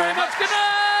fantastic. Thank you very much. Good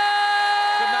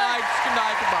night. Good night. Good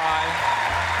night. Goodbye.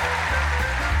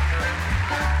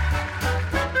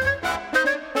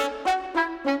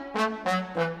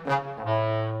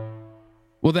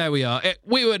 Well, there we are.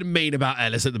 We were mean about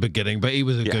Elis at the beginning, but he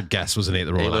was a good guest, wasn't he, at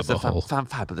the Royal Albert Hall? He was a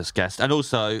fabulous guest. And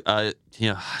also, I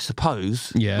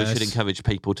suppose we should encourage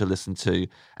people to listen to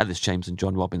Elis James and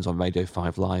John Robbins on Radio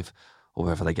 5 Live, or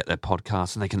wherever they get their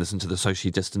podcasts, and they can listen to the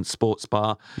Socially Distant Sports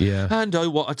Bar. Yeah. And Oh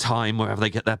What a Time, wherever they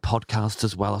get their podcasts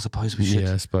as well. I suppose we should.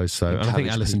 Yeah, I suppose so. And I think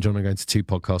Elis and John are going to 2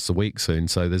 podcasts a week soon,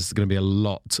 so there's going to be a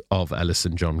lot of Elis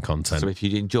and John content. So if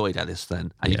you enjoyed Elis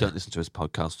then, and you don't listen to his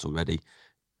podcasts already,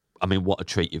 I mean, what a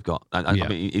treat you've got. I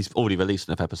mean, he's already released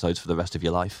enough episodes for the rest of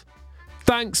your life.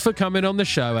 Thanks for coming on the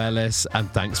show, Elis,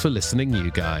 and thanks for listening,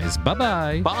 you guys.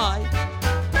 Bye-bye. Bye.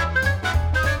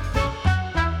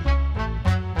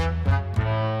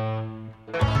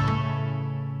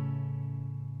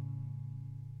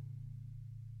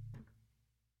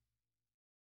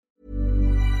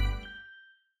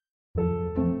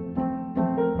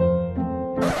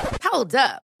 Hold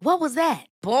up. What was that?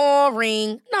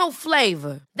 Boring. No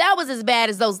flavor. That was as bad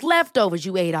as those leftovers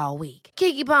you ate all week.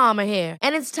 Keke Palmer here,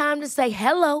 and it's time to say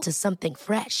hello to something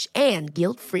fresh and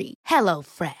guilt-free. Hello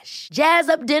Fresh. Jazz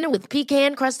up dinner with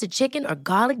pecan-crusted chicken or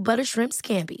garlic butter shrimp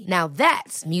scampi. Now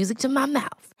that's music to my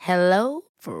mouth. Hello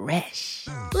Fresh.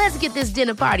 Let's get this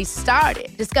dinner party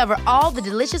started. Discover all the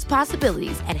delicious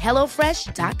possibilities at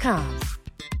HelloFresh.com.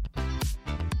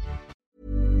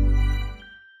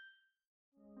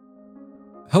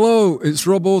 Hello, it's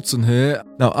Rob Orton here.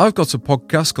 Now, I've got a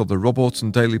podcast called the Rob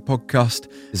Orton Daily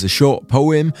Podcast. It's a short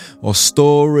poem or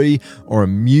story or a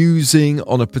musing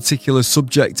on a particular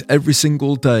subject every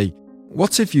single day.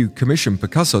 What if you commissioned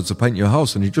Picasso to paint your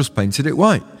house and he just painted it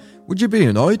white? Would you be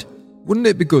annoyed? Wouldn't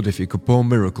it be good if you could pour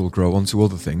Miracle-Gro onto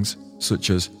other things, such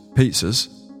as pizzas?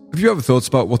 Have you ever thought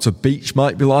about what a beach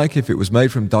might be like if it was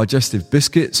made from digestive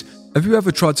biscuits? Have you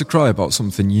ever tried to cry about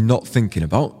something you're not thinking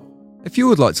about? If you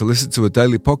would like to listen to a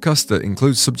daily podcast that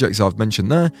includes subjects I've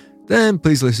mentioned there, then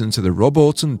please listen to the Rob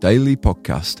Orton Daily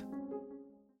Podcast.